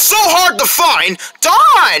 Meerkats are so hard to find.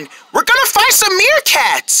 Dawn, we're gonna find some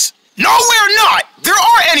meerkats. No, we're not. There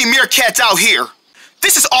aren't any meerkats out here.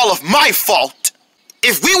 This is all of my fault.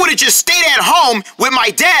 If we would've just stayed at home with my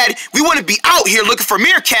dad, we wouldn't be out here looking for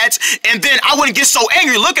meerkats, and then I wouldn't get so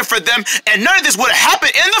angry looking for them, and none of this would've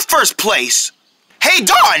happened in the first place. Hey,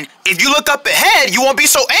 Dawn, if you look up ahead, you won't be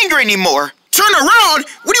so angry anymore. Turn around?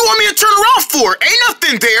 What do you want me to turn around for? Ain't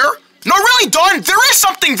nothing there. No, really, Dawn, there is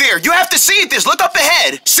something there. You have to see this. Look up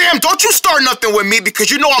ahead. Sam, don't you start nothing with me because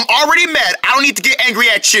you know I'm already mad. I don't need to get angry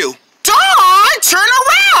at you. Dawn, turn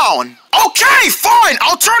around. Okay, fine.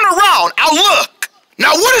 I'll turn around. I'll look.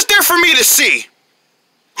 Now, what is there for me to see?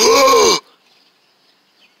 Da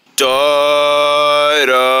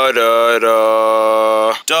da da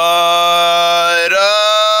da da da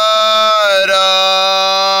da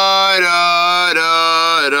da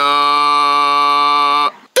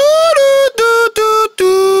da da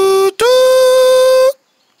do.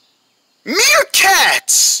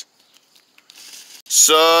 Meerkats.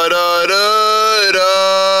 Sa da da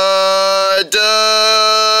da da.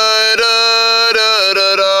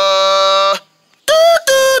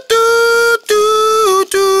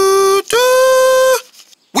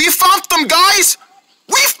 Guys,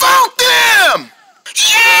 we found them!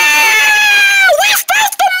 Yeah! We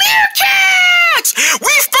found the meerkats!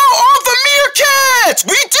 We found all the meerkats!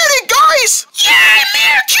 We did it, guys! Yay,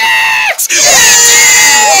 meerkats!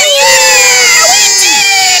 Yeah! We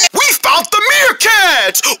did it! We found the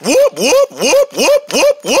meerkats! Whoop, whoop, whoop, whoop,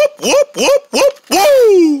 whoop, whoop, whoop, whoop, whoop,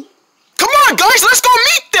 whoop! Come on, guys, let's go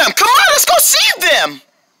meet them! Come on, let's go see them!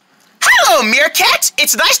 Hello, meerkats!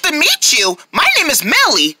 It's nice to meet you. My name is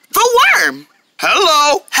Melly, the worm.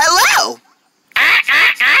 Hello. Hello.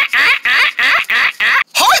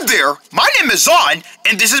 Hi there. My name is Zon,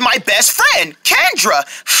 and this is my best friend, Kendra.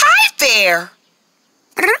 Hi there.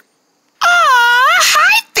 Aw,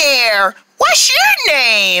 hi there. What's your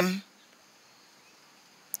name?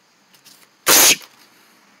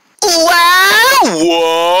 Wow.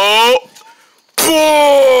 Whoa.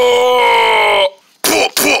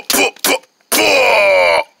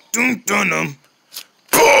 Dun dun dun.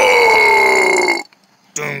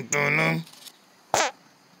 Dun dun dun.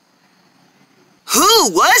 Who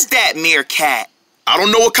was that meerkat? I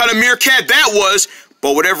don't know what kind of meerkat that was,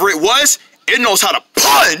 but whatever it was, it knows how to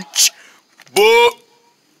punch. But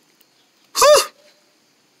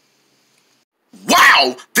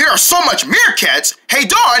wow, there are so much meerkats. Hey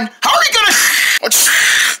Dawn, how are we gonna?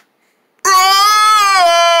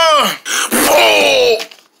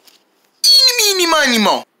 Eeny, meeny,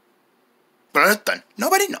 mo.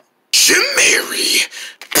 Nobody know. Shimmery.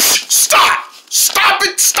 Stop! Stop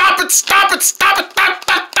it! Stop it! Stop it! Stop it!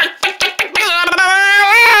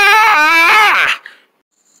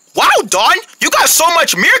 Wow, Dawn, you got so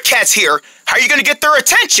much meerkats here. How are you gonna get their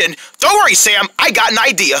attention? Don't worry, Sam. I got an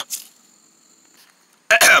idea.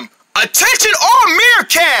 Attention all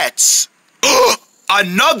meerkats!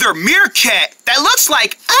 another meerkat that looks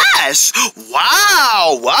like us.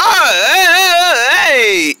 Wow,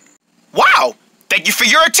 hey. Wow, thank you for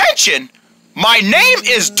your attention. My name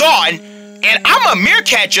is Dawn, and I'm a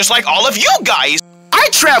meerkat just like all of you guys. I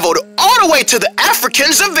traveled all the way to the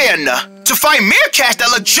African savannah to find meerkats that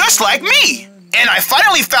look just like me. And I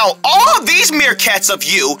finally found all of these meerkats of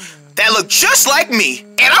you that look just like me.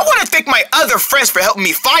 And I want to thank my other friends for helping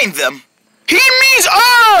me find them. He means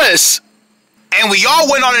us! And we all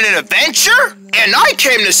went on an adventure, and I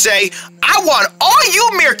came to say, I want all you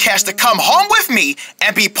meerkats to come home with me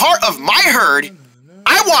and be part of my herd.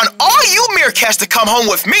 I want all you meerkats to come home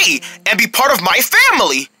with me and be part of my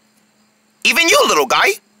family. Even you, little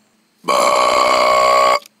guy.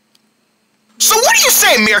 So what do you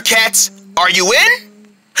say, meerkats? Are you in?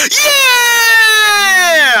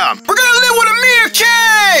 Yeah! We're gonna live with a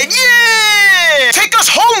meerkat! Yeah! Take us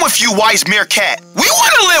home with you, wise meerkat. We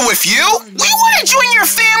wanna live with you. We wanna join your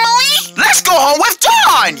family. Let's go home with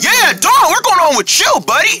Dawn. Yeah, Dawn, we're going home with you,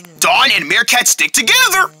 buddy. Dawn and meerkat stick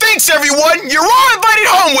together. Thanks, everyone. You're all invited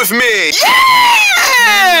home with me.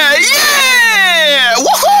 Yeah! Yeah!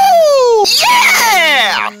 Woohoo!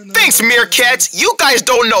 Yeah! Thanks, meerkats. You guys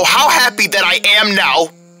don't know how happy that I am now.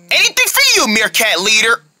 Anything for you, meerkat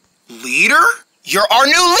leader. Leader? You're our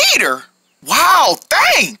new leader. Wow,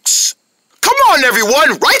 thanks. Come on,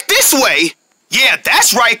 everyone, right this way. Yeah,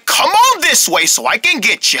 that's right. Come on this way so I can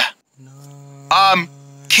get you.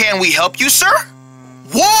 Can we help you, sir?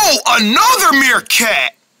 Whoa, another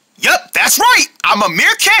meerkat. Yep, that's right. I'm a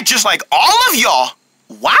meerkat just like all of y'all.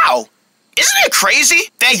 Wow. Isn't it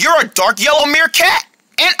crazy that you're a dark yellow meerkat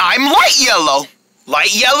and I'm light yellow?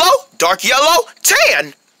 Light yellow, dark yellow,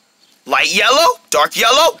 tan. Light yellow, dark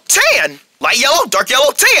yellow, tan. Light yellow, dark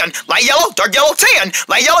yellow, tan. Light yellow, dark yellow, tan.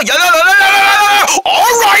 Light yellow,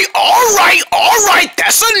 All right,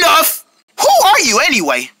 that's enough. Who are you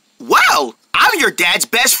anyway? Well, I'm your dad's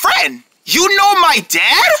best friend. You know my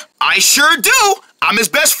dad? I sure do. I'm his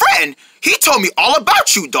best friend. He told me all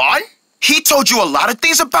about you, Dawn. He told you a lot of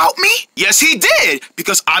things about me? Yes, he did,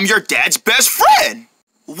 because I'm your dad's best friend.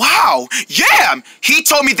 Wow, yeah, he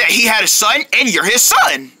told me that he had a son and you're his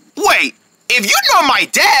son. Wait, if you know my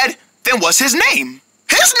dad, then what's his name?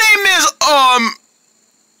 His name is,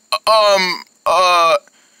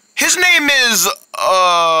 his name is,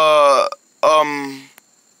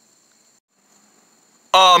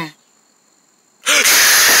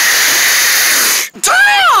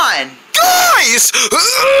 Dawn! Guys!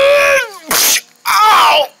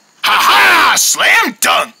 Ow! Ha-ha! Slam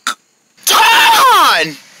dunk!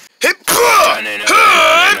 Dawn!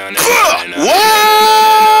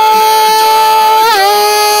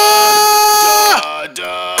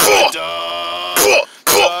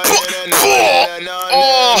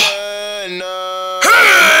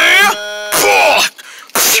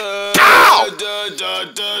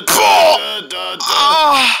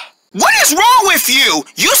 What is wrong with you?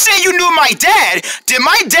 You said you knew my dad. Did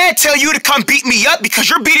my dad tell you to come beat me up because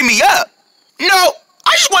you're beating me up? No,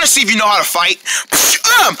 I just want to see if you know how to fight.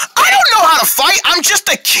 I don't know how to fight. I'm just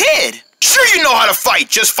a kid. Sure you know how to fight.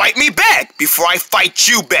 Just fight me back before I fight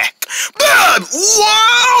you back.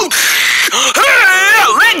 Whoa!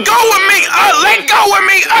 Let go of me! Let go of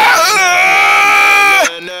me!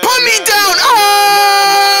 Put me down!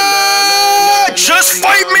 Just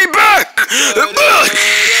fight me back!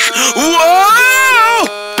 Whoa!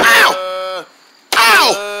 Ow! Ow! Ow!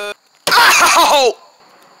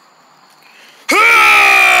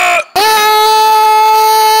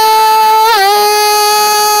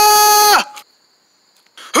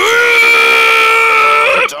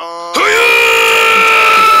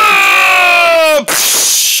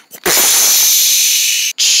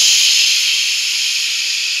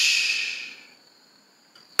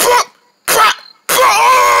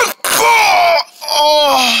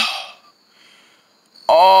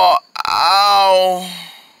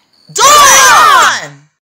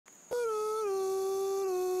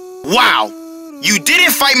 Wow, you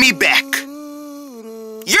didn't fight me back.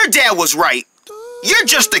 Your dad was right. You're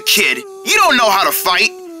just a kid. You don't know how to fight.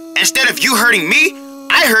 Instead of you hurting me,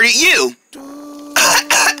 I hurted you.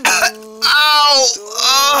 Ow!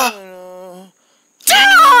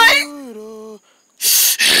 Dawn!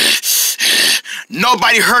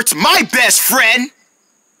 Nobody hurts my best friend.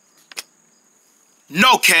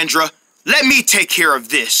 No, Kendra. Let me take care of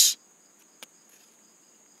this.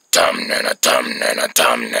 Dum nana dum nana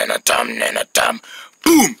dum nana dum nana dum.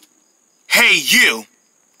 Boom! Hey you!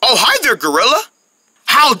 Oh, hi there, gorilla.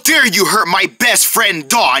 How dare you hurt my best friend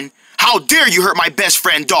Dawn? How dare you hurt my best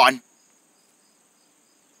friend Dawn?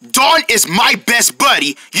 Dawn is my best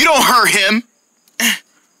buddy. You don't hurt him.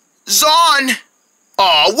 Zon!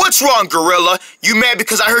 Aw, what's wrong, Gorilla? You mad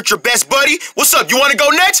because I hurt your best buddy? What's up, you wanna go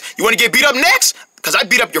next? You wanna get beat up next? Cause I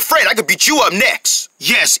beat up your friend, I could beat you up next.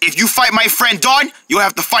 Yes, if you fight my friend Dawn, you'll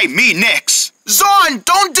have to fight me next. Zon,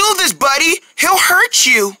 don't do this, buddy. He'll hurt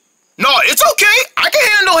you. No, it's okay. I can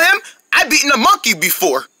handle him. I've beaten a monkey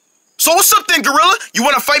before. So what's up then, Gorilla? You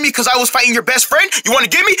wanna fight me because I was fighting your best friend? You wanna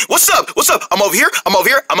get me? What's up? What's up? I'm over here, I'm over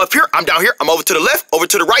here, I'm up here, I'm down here, I'm over to the left, over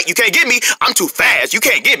to the right. You can't get me. I'm too fast. You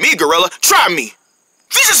can't get me, Gorilla. Try me.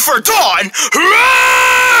 This is for Dawn.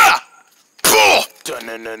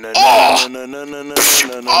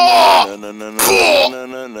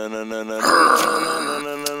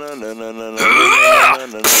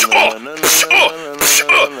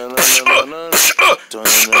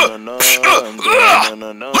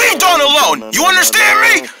 Leave Dawn alone. You understand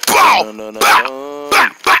me? Dawn.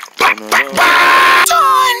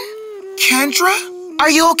 Kendra, are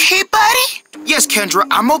you okay, buddy? Yes, Kendra,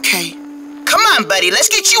 I'm okay. Come on, buddy. Let's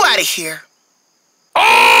get you out of here.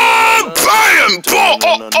 Oh, bam!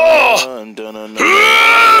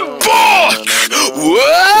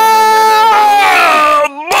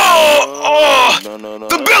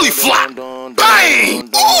 The belly flop! Bang!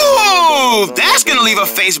 Ooh, that's gonna leave a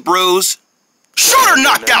face bruise. Shoulder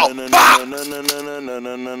knockout!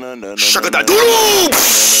 Shaka-da-doo!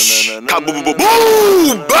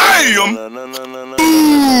 Ka-boo-boo-boo! Bam!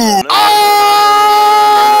 Ooh!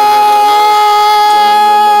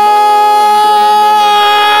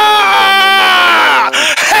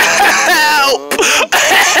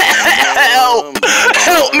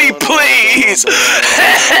 Help me, please!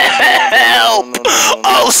 Help!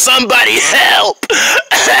 Oh, somebody help!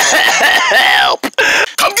 Help!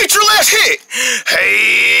 Come get your last hit!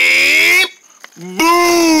 Hey!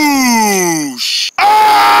 Boosh!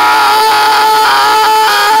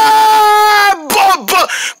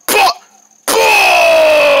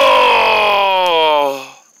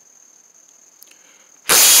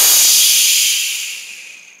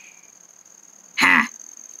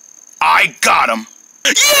 I got him!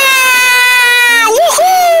 Yeah!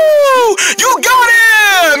 Woohoo! You got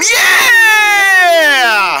him!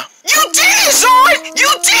 Yeah! You did it, Zon! You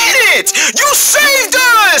did it! You saved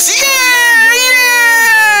us!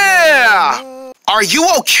 Yeah! Are you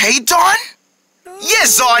okay, Dawn?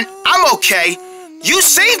 Yes, Zon, I'm okay. You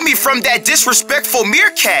saved me from that disrespectful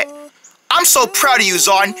meerkat. I'm so proud of you,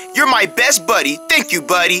 Zon. You're my best buddy. Thank you,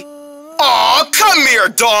 buddy. Aw, come here,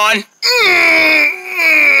 Dawn.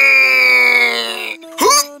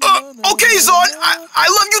 Okay, Zon, I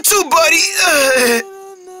love you too, buddy.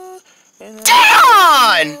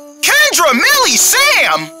 Dawn! Kendra, Millie,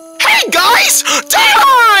 Sam! Hey, guys!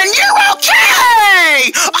 Dawn, you're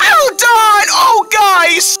okay! Oh, Dawn! Oh,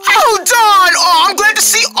 guys! Oh, Dawn! Oh, I'm glad to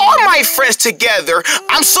see all my friends together.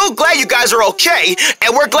 I'm so glad you guys are okay,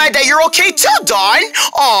 and we're glad that you're okay too, Dawn.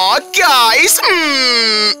 Aw, guys.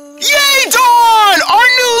 Yay, Dawn! Our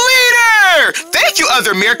new leader! Thank you,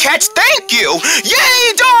 other meerkats. Thank you.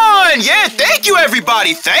 Yay, Dawn! Yeah, thank you,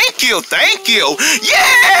 everybody. Thank you. Thank you.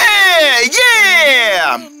 Yeah!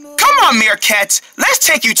 Yeah! Come on, meerkats. Let's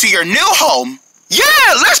take you to your new home.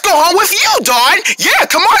 Yeah, let's go home with you, Dawn. Yeah,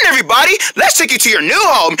 come on, everybody. Let's take you to your new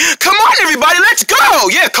home. Come on, everybody. Let's go.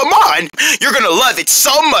 Yeah, come on. You're gonna love it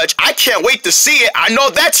so much. I can't wait to see it. I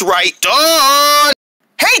know that's right. Dawn!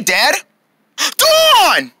 Hey, Dad.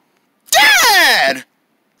 Dawn! Dad!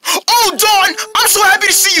 Oh, Dawn, I'm so happy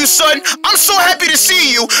to see you, son. I'm so happy to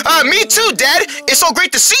see you. Me too, Dad. It's so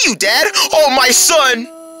great to see you, Dad. Oh, my son.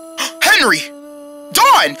 Henry.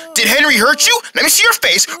 Dawn, did Henry hurt you? Let me see your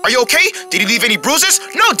face. Are you okay? Did he leave any bruises?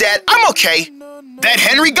 No, Dad, I'm okay. That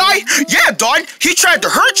Henry guy? Yeah, Dawn, he tried to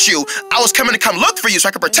hurt you. I was coming to come look for you so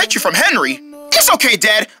I could protect you from Henry. It's okay,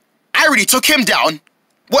 Dad. I already took him down.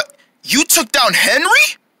 What? You took down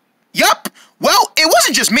Henry? Yup. Well, it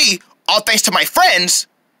wasn't just me. All thanks to my friends.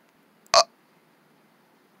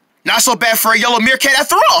 Not so bad for a yellow meerkat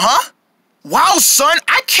after all, huh? Wow, son,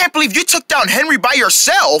 I can't believe you took down Henry by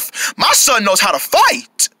yourself. My son knows how to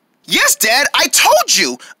fight. Yes, Dad, I told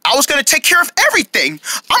you. I was gonna take care of everything.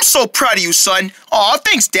 I'm so proud of you, son. Aw,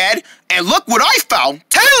 thanks, Dad. And look what I found.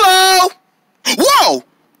 Hello! Whoa!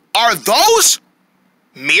 Are those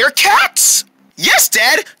meerkats? Yes,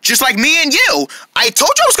 Dad, just like me and you. I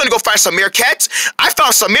told you I was gonna go find some meerkats. I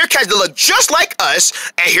found some meerkats that look just like us,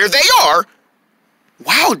 and here they are.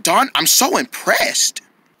 Wow, Dawn, I'm so impressed.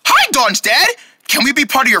 Hi, Dawn's dad. Can we be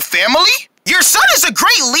part of your family? Your son is a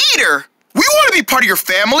great leader. We want to be part of your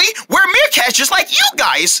family. We're meerkats just like you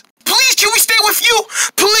guys. please, can we stay with you?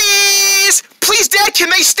 Please? Please, Dad, can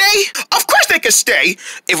they stay? Of course they can stay.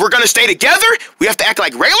 If we're gonna stay together, we have to act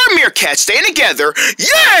like regular meerkats staying together.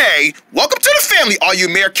 Yay! Welcome to the family, all you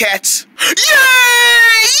meerkats.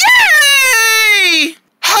 Yay! Yay!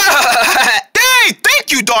 Hey,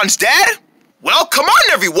 thank you, Dawn's dad. Well, come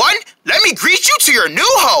on, everyone. Let me greet you to your new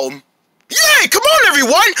home. Yay! Come on,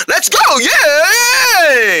 everyone. Let's go.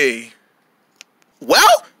 Yay!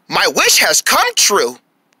 Well, my wish has come true.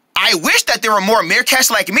 I wish that there were more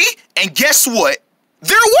meerkats like me, and guess what?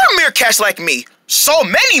 There were meerkats like me. So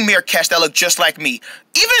many meerkats that look just like me.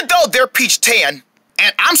 Even though they're peach tan,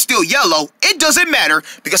 and I'm still yellow, it doesn't matter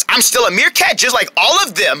because I'm still a meerkat just like all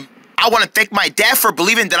of them. I want to thank my dad for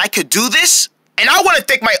believing that I could do this, and I want to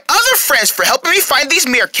thank my other friends for helping me find these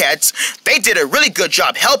meerkats. They did a really good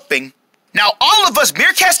job helping. Now all of us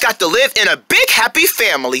meerkats got to live in a big happy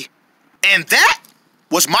family. And that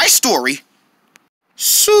was my story.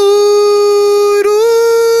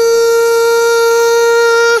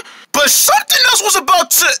 But something else was about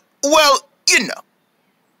to, well, you know.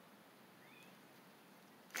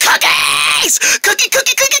 Cookies! Cookie!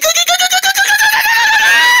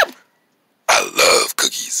 I love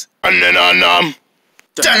cookies. I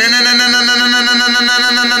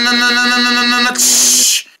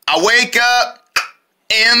wake up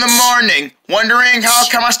in the morning, wondering how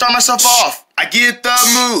can I start myself off. I get the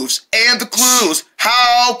moves and the clues.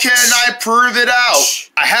 How can I prove it out?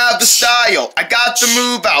 I have the style, I got the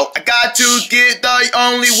move out. I got to get the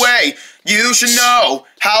only way. You should know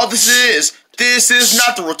how this is. This is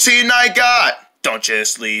not the routine I got. Don't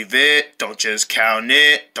just leave it, don't just count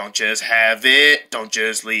it, don't just have it, don't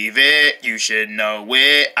just leave it. You should know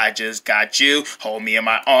it, I just got you, hold me in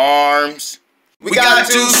my arms. We got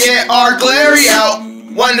to get our glary out,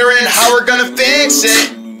 wondering how we're gonna fix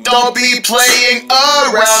it. Don't be playing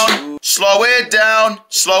around. Slow it down,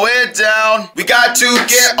 slow it down. We got to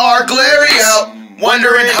get our glary out,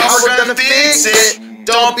 wondering how we're gonna fix it.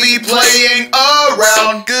 Don't be playing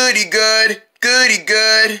around. Goody good, goody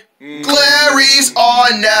good. Glary's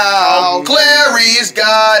on now, Glary's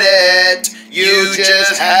got it. You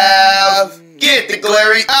just have, get the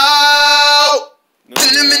glary out.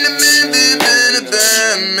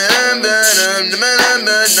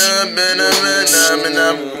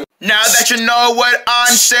 Now that you know what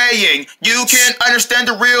I'm saying, you can understand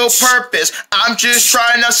the real purpose. I'm just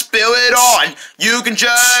trying to spill it on. You can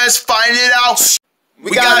just find it out.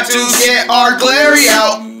 We got to get our glary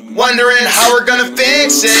out, wondering how we're gonna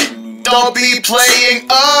fix it. Don't be playing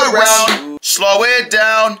around. Slow it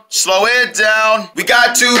down, slow it down. We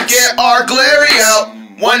got to get our glary out,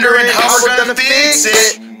 wondering how we're gonna fix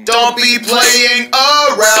it. Don't be playing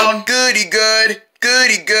around. Goody good,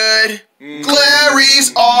 goody good.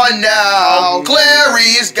 Glary's on now,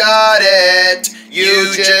 Glary's got it.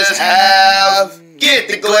 You just have, get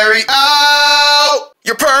the glary out.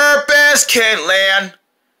 Your purpose can land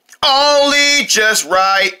only just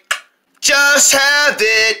right. Just have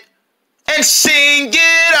it and sing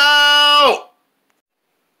it out.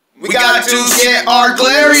 We got to get our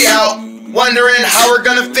glary out, wondering how we're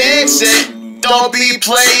gonna fix it. Don't be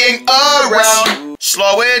playing around.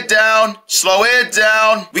 Slow it down, slow it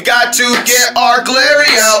down. We got to get our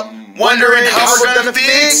glary out, wondering how we're gonna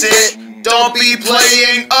fix it. Don't be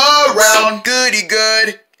playing around. Goody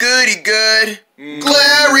good, goody good.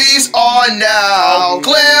 Glary's on now,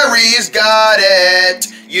 Glary's got it.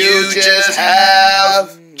 You just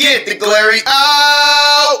have, get the glary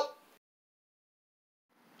out.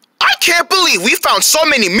 I can't believe we found so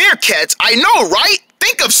many meerkats. I know, right?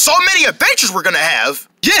 Think of so many adventures we're gonna have.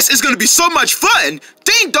 Yes, it's gonna be so much fun.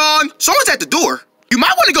 Ding dong, someone's at the door. You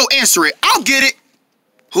might want to go answer it. I'll get it.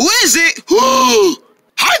 Who is it?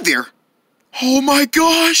 Hi there. Oh my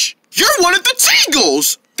gosh, you're one of the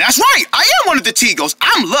Teagles. That's right, I am one of the Teagles.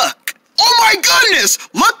 I'm Luck. Oh my goodness,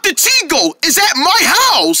 Luck the Teagle is at my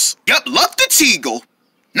house. Yep, Luck the Teagle.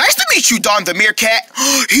 Nice to meet you, Don the Meerkat.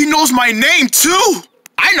 He knows my name too.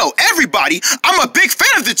 I know everybody. I'm a big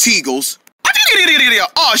fan of the Teagles.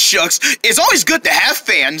 Aw shucks, it's always good to have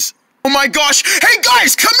fans. Oh my gosh, hey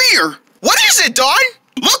guys, come here. What is it, Don?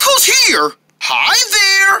 Look who's here. Hi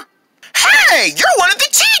there. Hey, you're one of the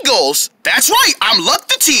Teagles. That's right, I'm Luck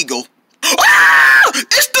the Teagle. Ah!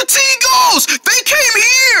 It's the Teagles! They came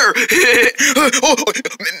here!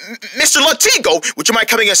 Mr. Luck Teagle, would you mind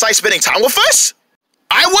coming inside spending time with us?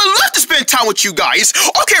 I would love to spend time with you guys.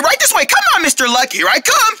 Okay, right this way. Come on, Mr. Luck. Here I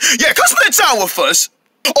come. Yeah, come spend time with us.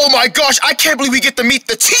 Oh my gosh, I can't believe we get to meet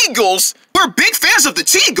the Teagles. We're big fans of the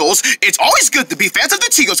Teagles. It's always good to be fans of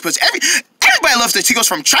the Teagles because everybody loves the Teagles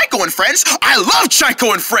from Canco and Friends. I love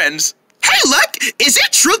Canco and Friends. Hey, look! Is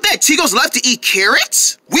it true that Tigos love to eat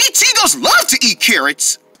carrots? We Tigos love to eat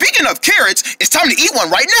carrots. Speaking of carrots, it's time to eat one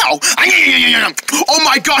right now. Oh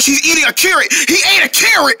my gosh, he's eating a carrot. He ate a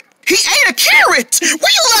carrot. He ate a carrot.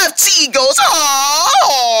 We love Tigos.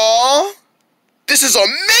 Aww. This is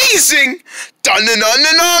amazing.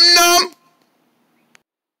 Dun-dun-dun-dun-dun-dun.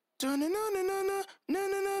 Dun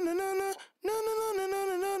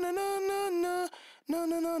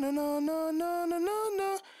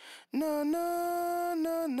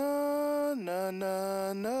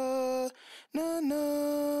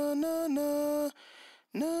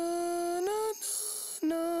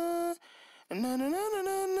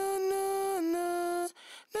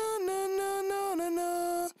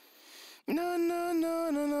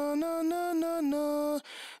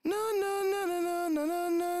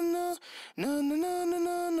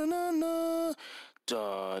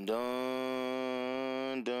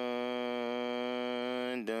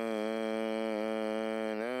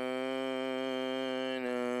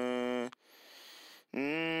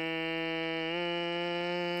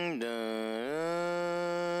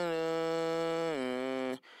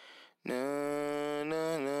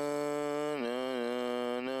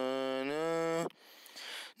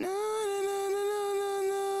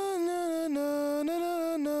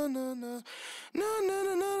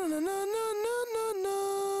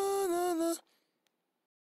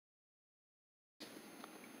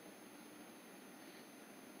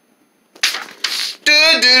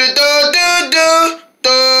dun dun dun